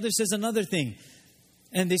thing, the other says another thing.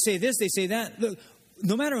 And they say this, they say that. Look,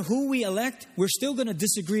 no matter who we elect, we're still going to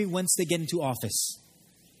disagree once they get into office.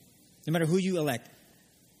 No matter who you elect.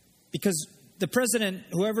 Because the president,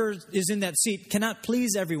 whoever is in that seat, cannot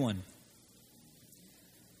please everyone.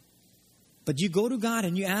 But you go to God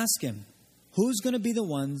and you ask Him, who's going to be the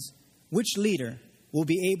ones, which leader will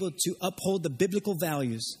be able to uphold the biblical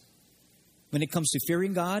values when it comes to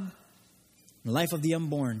fearing God, the life of the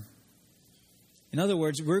unborn. In other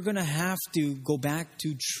words, we're going to have to go back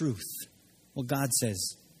to truth, what God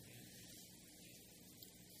says.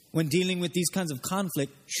 When dealing with these kinds of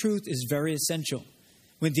conflict, truth is very essential.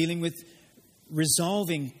 When dealing with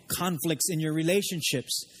resolving conflicts in your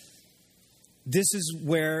relationships, this is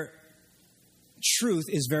where truth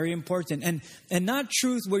is very important. And not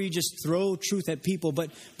truth where you just throw truth at people,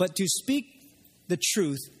 but to speak the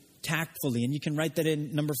truth tactfully. And you can write that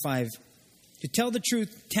in number 5. To tell the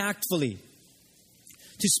truth tactfully.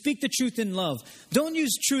 To speak the truth in love. Don't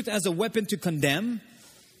use truth as a weapon to condemn.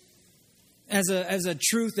 As a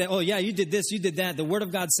truth that, oh yeah, you did this, you did that. The Word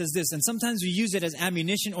of God says this. And sometimes we use it as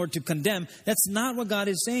ammunition or to condemn. That's not what God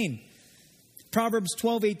is saying. Proverbs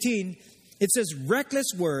 12:18, it says, reckless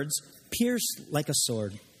words pierce like a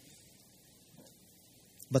sword,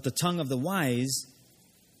 but the tongue of the wise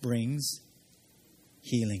brings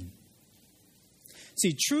healing.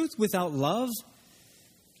 See, truth without love,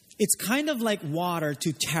 it's kind of like water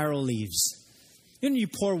to taro leaves. You know, you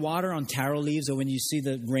pour water on taro leaves, or when you see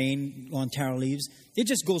the rain on taro leaves, it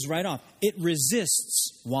just goes right off. It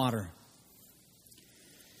resists water.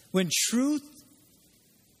 When truth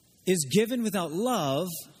is given without love,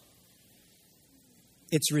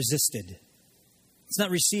 it's resisted. It's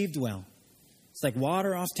not received well. It's like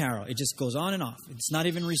water off taro. It just goes on and off. It's not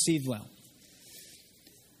even received well.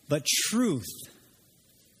 But truth,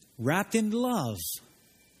 wrapped in love,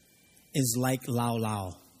 is like lao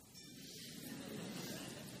lao.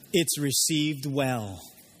 It's received well.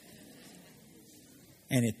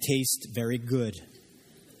 And it tastes very good.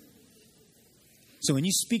 So when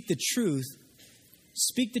you speak the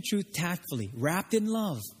truth tactfully, wrapped in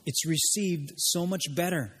love. It's received so much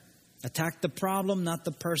better. Attack the problem, not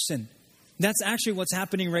the person. That's actually what's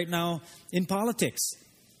happening right now in politics.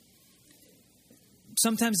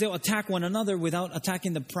 Sometimes they'll attack one another without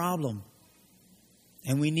attacking the problem.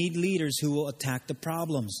 And we need leaders who will attack the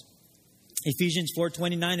problems. Ephesians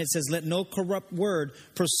 4:29, it says, let no corrupt word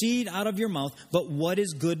proceed out of your mouth, but what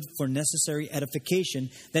is good for necessary edification,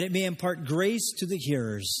 that it may impart grace to the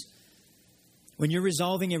hearers. When you're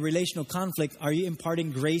resolving a relational conflict, are you imparting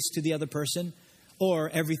grace to the other person or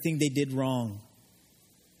everything they did wrong?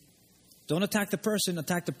 Don't attack the person,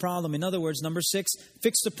 attack the problem. In other words, number 6,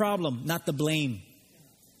 fix the problem, not the blame.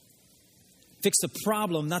 Fix the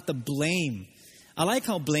problem, not the blame. I like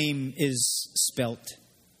how blame is spelt.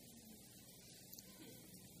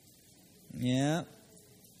 Yeah.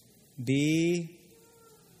 Be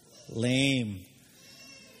lame.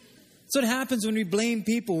 That's what happens when we blame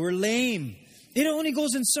people. We're lame. It only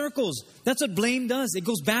goes in circles. That's what blame does. It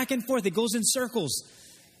goes back and forth. It goes in circles.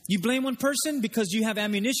 You blame one person because you have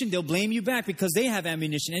ammunition. They'll blame you back because they have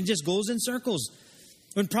ammunition. And it just goes in circles.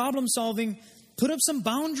 When problem solving, put up some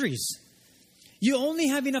boundaries. You only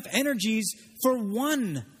have enough energies for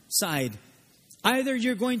one side. Either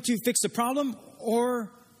you're going to fix the problem or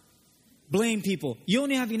blame people. You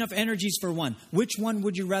only have enough energies for one. Which one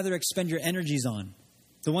would you rather expend your energies on?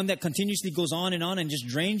 The one that continuously goes on and just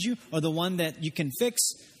drains you, or the one that you can fix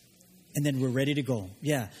and then we're ready to go?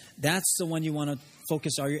 Yeah, that's the one you want to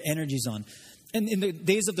focus all your energies on. And in the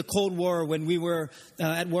days of the Cold War, when we were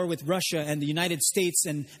at war with Russia and the United States,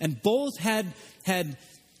 and both had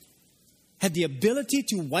the ability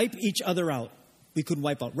to wipe each other out. We could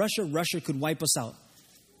wipe out Russia. Russia could wipe us out.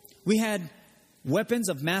 We had weapons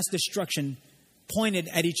of mass destruction pointed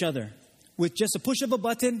at each other. With just a push of a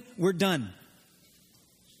button, we're done.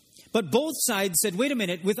 But both sides said, wait a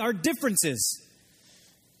minute, with our differences,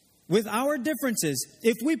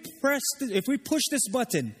 if we push this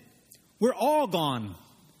button, we're all gone.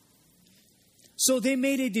 So they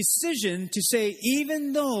made a decision to say,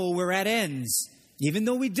 even though we're at ends, even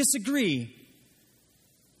though we disagree,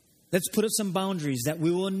 let's put up some boundaries that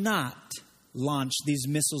we will not launch these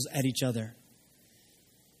missiles at each other.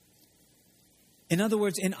 In other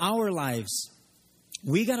words, in our lives,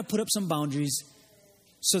 we got to put up some boundaries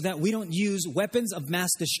so that we don't use weapons of mass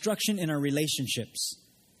destruction in our relationships.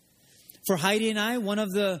 For Heidi and I, one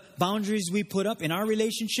of the boundaries we put up in our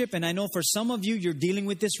relationship, and I know for some of you, you're dealing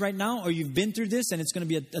with this right now, or you've been through this, and it's going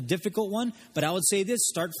to be a difficult one, but I would say this,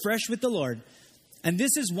 start fresh with the Lord. And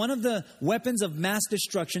this is one of the weapons of mass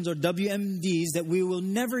destructions, or WMDs, that we will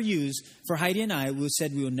never use. For Heidi and I, we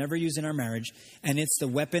said we will never use in our marriage, and it's the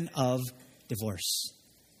weapon of divorce.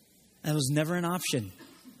 That was never an option.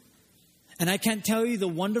 And I can't tell you the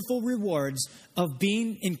wonderful rewards of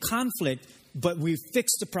being in conflict, but we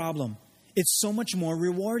fixed the problem. It's so much more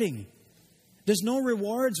rewarding. There's no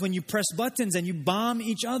rewards when you press buttons and you bomb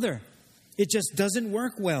each other. It just doesn't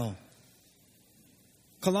work well.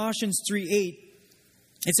 Colossians 3:8,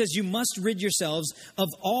 it says, you must rid yourselves of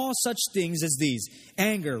all such things as these: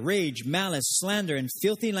 anger, rage, malice, slander, and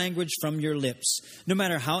filthy language from your lips. No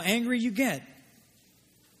matter how angry you get,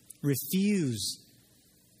 refuse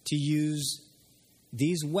to use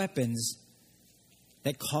these weapons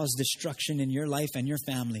that cause destruction in your life and your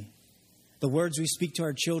family. The words we speak to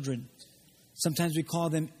our children, sometimes we call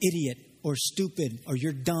them idiot or stupid or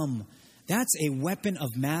you're dumb. That's a weapon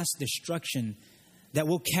of mass destruction that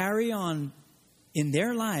will carry on in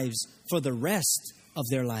their lives for the rest of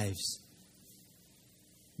their lives.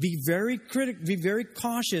 Be very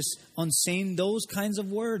cautious on saying those kinds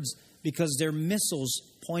of words, because they're missiles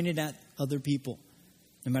pointed at other people.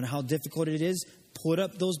 No matter how difficult it is, put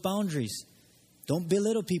up those boundaries. Don't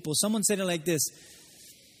belittle people. Someone said it like this: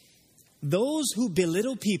 those who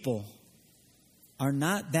belittle people are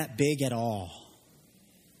not that big at all.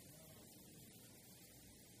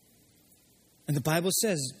 And the Bible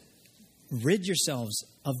says, rid yourselves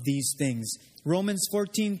of these things. Romans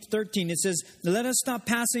 14:13, it says, let us stop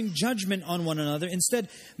passing judgment on one another. Instead,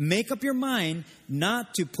 make up your mind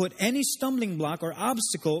not to put any stumbling block or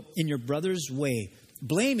obstacle in your brother's way.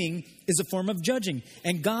 Blaming is a form of judging,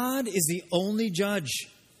 and God is the only judge.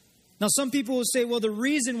 Now, some people will say, well, the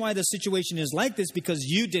reason why the situation is like this because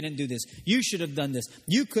you didn't do this. You should have done this.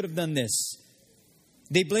 You could have done this.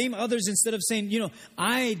 They blame others instead of saying,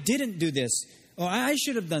 I didn't do this, or I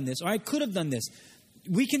should have done this, or I could have done this.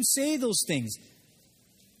 We can say those things,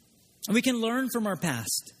 and we can learn from our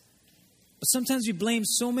past. But sometimes we blame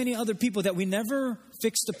so many other people that we never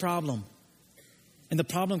fix the problem. And the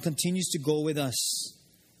problem continues to go with us.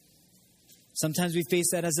 Sometimes we face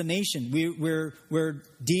that as a nation. We're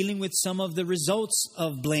dealing with some of the results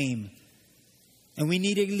of blame. And we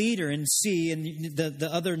need a leader. And see in the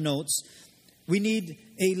other notes, we need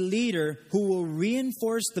a leader who will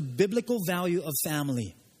reinforce the biblical value of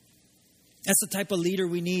family. That's the type of leader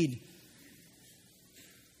we need.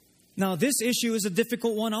 Now, this issue is a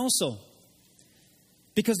difficult one also,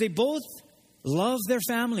 because they both love their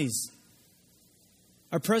families.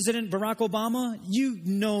 Our President Barack Obama,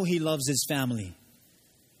 he loves his family.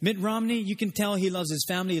 Mitt Romney, you can tell he loves his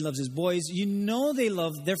family, he loves his boys. They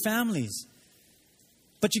love their families.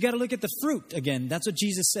 But you got to look at the fruit again. That's what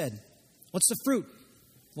Jesus said. What's the fruit?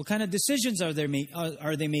 What kind of decisions are they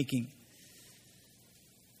making?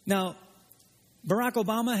 Now, Barack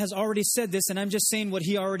Obama has already said this, and I'm just saying what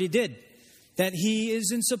he already did, that he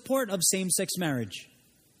is in support of same-sex marriage.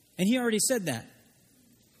 And he already said that.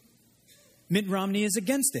 Mitt Romney is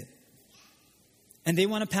against it. And they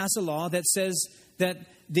want to pass a law that says that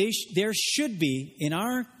there should be, in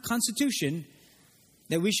our Constitution,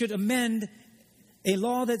 that we should amend a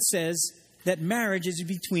law that says that marriage is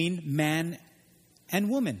between man and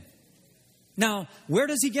woman. Now, where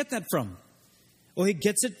does he get that from? Well, he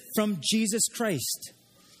gets it from Jesus Christ.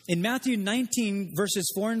 In Matthew 19,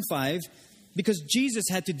 verses 4 and 5, because Jesus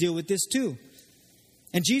had to deal with this too.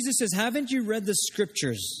 And Jesus says, haven't you read the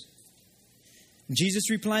scriptures? Jesus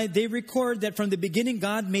replied, they record that from the beginning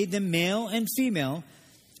God made them male and female.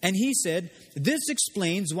 And he said, this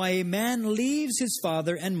explains why a man leaves his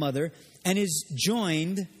father and mother and is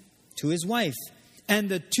joined to his wife. And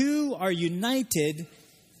the two are united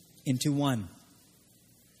into one.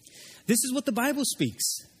 This is what the Bible speaks.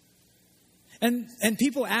 And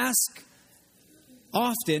people ask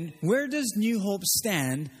often, where does New Hope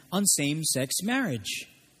stand on same-sex marriage?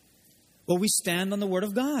 Well, we stand on the Word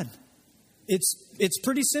of God. It's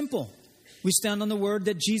pretty simple. We stand on the Word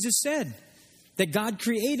that Jesus said, that God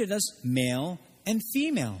created us male and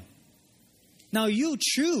female. Now you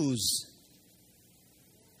choose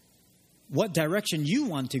what direction you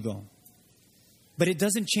want to go. But it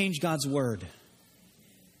doesn't change God's Word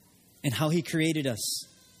and how He created us.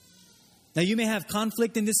 Now you may have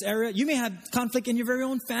conflict in this area. You may have conflict in your very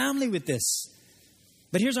own family with this.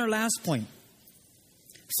 But here's our last point.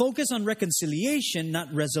 Focus on reconciliation, not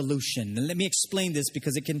resolution. And let me explain this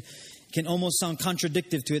because it can almost sound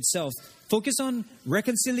contradictory to itself. Focus on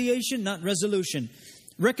reconciliation, not resolution.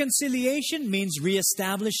 Reconciliation means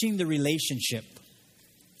reestablishing the relationship.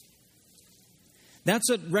 That's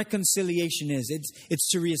what reconciliation is. It's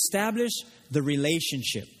to reestablish the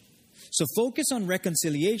relationship. So focus on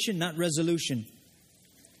reconciliation, not resolution.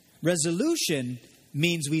 Resolution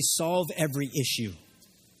means we solve every issue.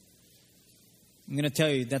 I'm going to tell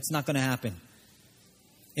you, that's not going to happen.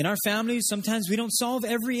 In our families, sometimes we don't solve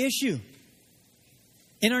every issue.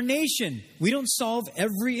 In our nation, we don't solve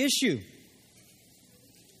every issue.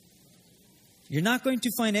 You're not going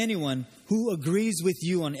to find anyone who agrees with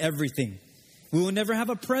you on everything. We will never have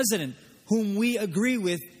a president whom we agree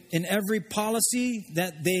with in every policy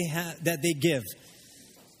that they give.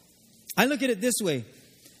 I look at it this way.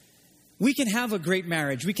 We can have a great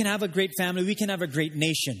marriage. We can have a great family. We can have a great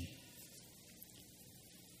nation.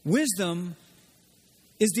 Wisdom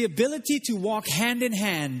is the ability to walk hand in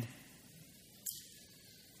hand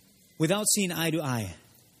without seeing eye to eye.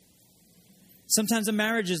 Sometimes a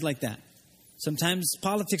marriage is like that. Sometimes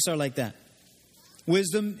politics are like that.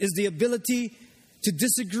 Wisdom is the ability to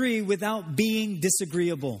disagree without being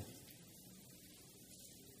disagreeable.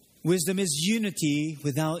 Wisdom is unity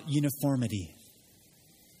without uniformity.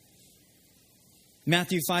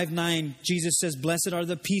 Matthew 5:9, Jesus says, blessed are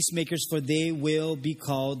the peacemakers, for they will be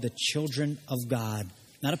called the children of God.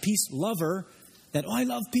 Not a peace lover that, I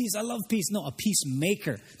love peace, I love peace. No, a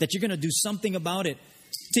peacemaker, that you're going to do something about it.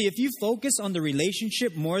 See, if you focus on the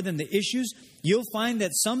relationship more than the issues, you'll find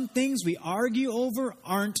that some things we argue over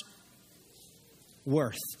aren't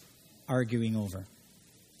worth arguing over.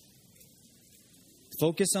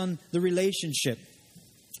 Focus on the relationship.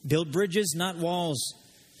 Build bridges, not walls.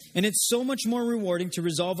 And it's so much more rewarding to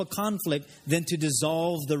resolve a conflict than to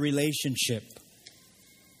dissolve the relationship.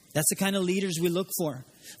 That's the kind of leaders we look for.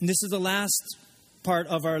 And this is the last part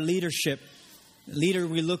of our leadership. Leader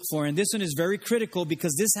we look for. And this one is very critical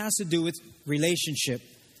because this has to do with relationship.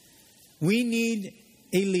 We need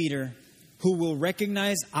a leader who will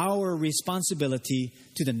recognize our responsibility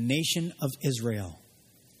to the nation of Israel.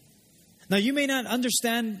 Now, you may not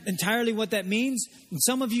understand entirely what that means. And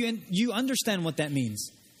some of you understand what that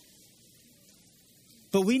means.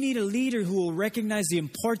 But we need a leader who will recognize the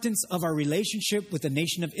importance of our relationship with the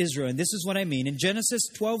nation of Israel. And this is what I mean. In Genesis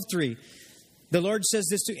 12:3, the Lord says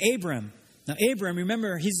this to Abram. Now, Abram,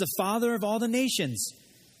 remember, he's the father of all the nations.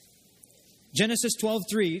 Genesis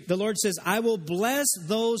 12:3, the Lord says, I will bless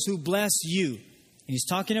those who bless you. And He's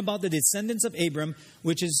talking about the descendants of Abram,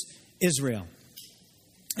 which is Israel.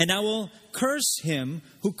 And I will curse him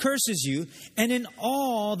who curses you, and in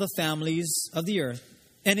all the families of the earth,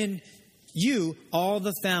 and in you all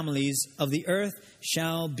the families of the earth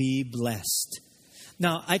shall be blessed.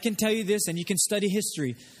 Now, I can tell you this, and you can study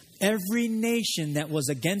history. Every nation that was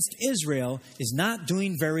against Israel is not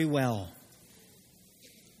doing very well.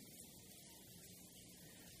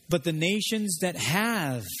 But the nations that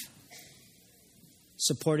have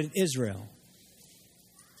supported Israel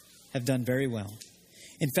have done very well.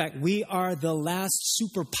 In fact, we are the last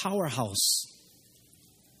super powerhouse,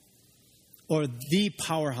 or the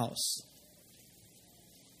powerhouse,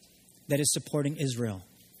 that is supporting Israel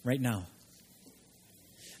right now.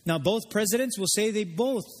 Now, both presidents will say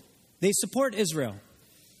they support Israel.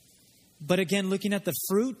 But again, looking at the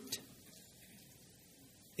fruit,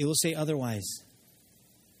 it will say otherwise.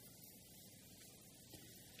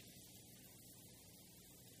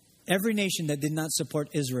 Every nation that did not support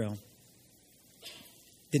Israel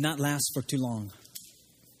did not last for too long.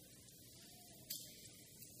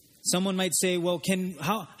 Someone might say, well,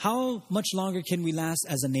 how much longer can we last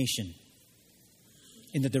as a nation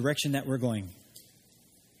in the direction that we're going?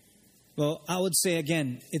 Well, I would say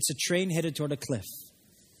again, it's a train headed toward a cliff.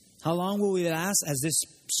 How long will we last as this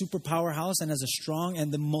superpower house and as a strong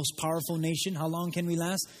and the most powerful nation? How long can we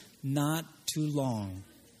last? Not too long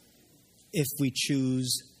if we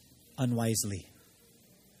choose unwisely.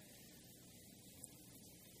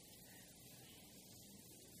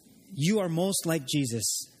 You are most like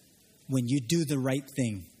Jesus when you do the right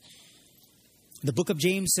thing. The book of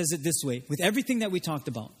James says it this way. With everything that we talked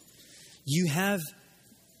about, you have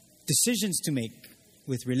decisions to make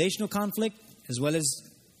with relational conflict as well as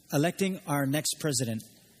electing our next president.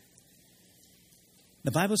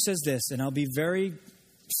 The Bible says this, and I'll be very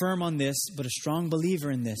firm on this, but a strong believer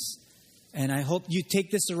in this. And I hope you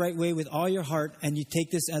take this the right way with all your heart and you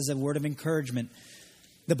take this as a word of encouragement.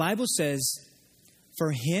 The Bible says,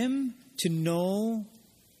 for him to know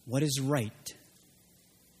what is right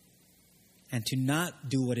and to not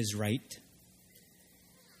do what is right,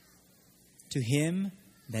 to him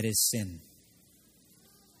that is sin.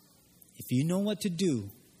 If you know what to do,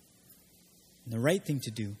 the right thing to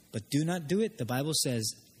do, but do not do it, the Bible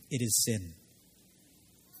says it is sin.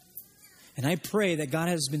 And I pray that God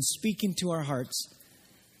has been speaking to our hearts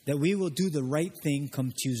that we will do the right thing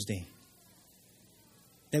come Tuesday.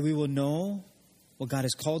 That we will know what God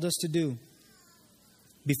has called us to do.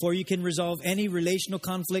 Before you can resolve any relational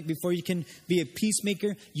conflict, before you can be a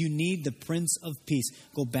peacemaker, you need the Prince of Peace.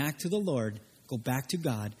 Go back to the Lord. Go back to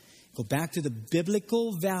God. Go back to the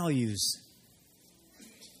biblical values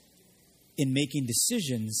in making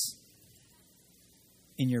decisions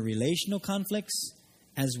in your relational conflicts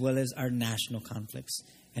as well as our national conflicts.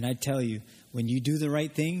 And I tell you, when you do the right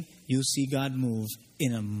thing, you'll see God move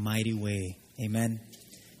in a mighty way. Amen.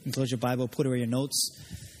 And close your Bible, put away your notes.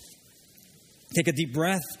 Take a deep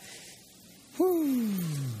breath. Whew.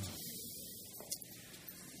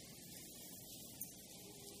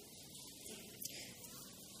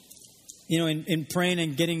 You know, in praying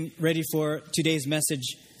and getting ready for today's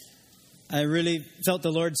message, I really felt the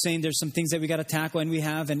Lord saying there's some things that we got to tackle, and we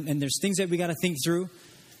have, and there's things that we got to think through.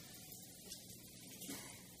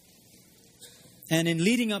 And in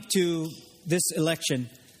leading up to this election,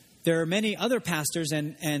 there are many other pastors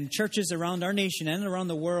and churches around our nation and around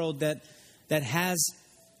the world that have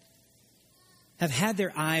had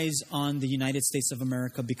their eyes on the United States of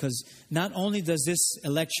America, because not only does this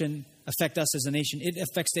election affect us as a nation, it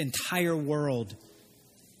affects the entire world.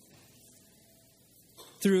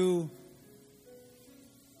 Through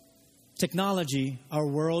technology, our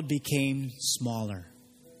world became smaller.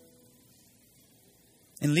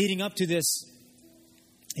 And leading up to this,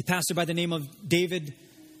 a pastor by the name of David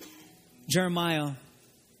Jeremiah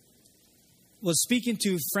was speaking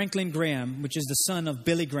to Franklin Graham, which is the son of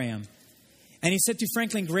Billy Graham. And he said to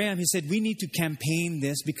Franklin Graham, he said, we need to campaign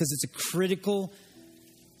this because it's a critical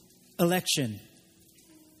election.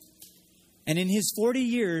 And in his 40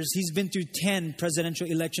 years, he's been through 10 presidential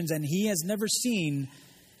elections, and he has never seen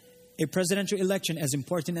a presidential election as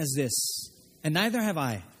important as this. And neither have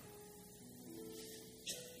I.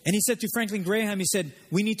 And he said to Franklin Graham, he said,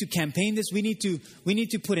 we need to campaign this. We need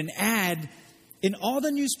to put an ad in all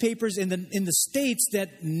the newspapers in the states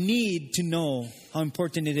that need to know how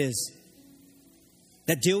important it is,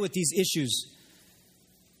 that deal with these issues.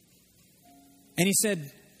 And he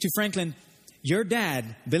said to Franklin, your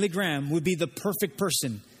dad, Billy Graham, would be the perfect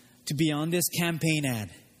person to be on this campaign ad.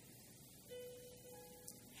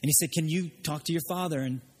 And he said, can you talk to your father?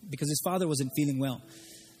 And because his father wasn't feeling well.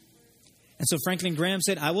 And so Franklin Graham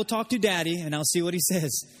said, I will talk to Daddy and I'll see what he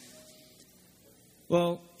says.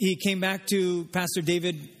 Well, he came back to Pastor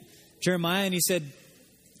David Jeremiah and he said,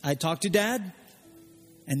 I talked to Dad.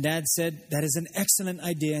 And Dad said, that is an excellent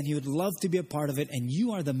idea and he would love to be a part of it. And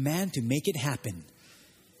you are the man to make it happen.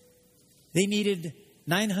 They needed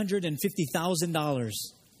 $950,000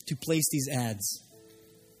 to place these ads.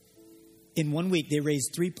 In 1 week, they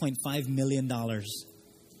raised $3.5 million.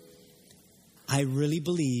 I really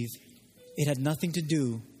believe it had nothing to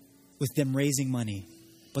do with them raising money,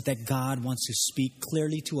 but that God wants to speak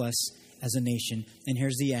clearly to us as a nation. And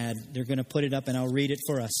here's the ad. They're going to put it up and I'll read it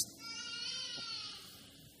for us.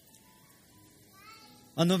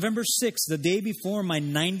 On November 6th, the day before my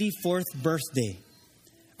 94th birthday,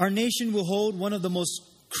 our nation will hold one of the most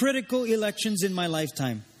critical elections in my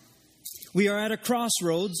lifetime. We are at a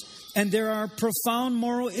crossroads and there are profound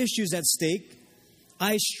moral issues at stake.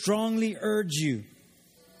 I strongly urge you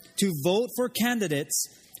to vote for candidates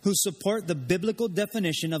who support the biblical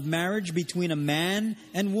definition of marriage between a man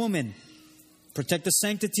and woman, protect the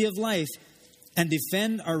sanctity of life, and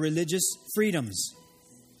defend our religious freedoms.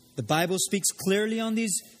 The Bible speaks clearly on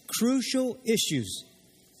these crucial issues.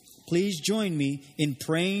 Please join me in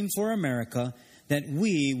praying for America that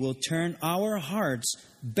we will turn our hearts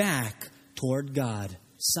back toward God.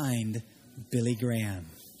 Signed, Billy Graham.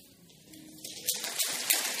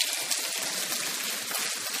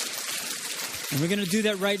 And we're going to do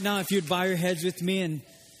that right now. If you'd bow your heads with me and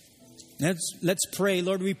let's pray.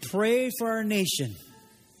 Lord, we pray for our nation.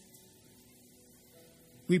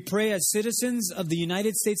 We pray as citizens of the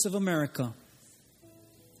United States of America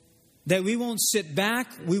that we won't sit back,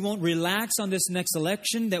 we won't relax on this next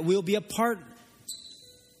election, that we'll be a part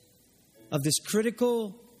of this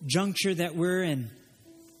critical juncture that we're in,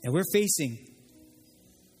 that we're facing.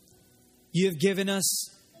 You have given us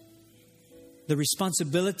the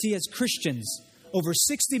responsibility as Christians, over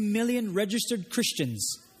 60 million registered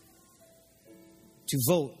Christians, to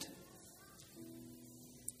vote,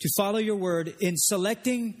 to follow your word in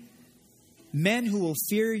selecting men who will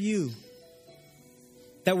fear you.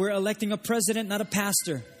 That we're electing a president, not a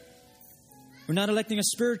pastor. We're not electing a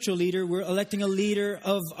spiritual leader. We're electing a leader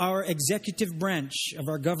of our executive branch of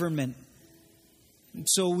our government.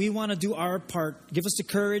 So we want to do our part. Give us the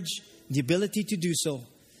courage, the ability to do so.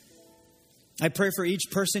 I pray for each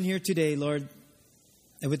person here today, Lord,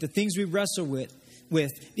 that with the things we wrestle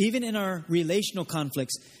with, even in our relational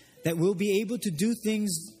conflicts, that we'll be able to do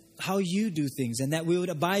things how you do things, and that we would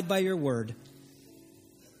abide by your word.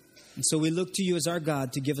 And so we look to you as our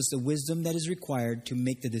God to give us the wisdom that is required to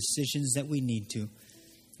make the decisions that we need to. And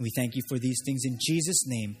we thank you for these things in Jesus'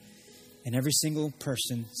 name. And every single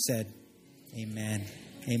person said, amen.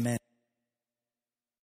 Amen.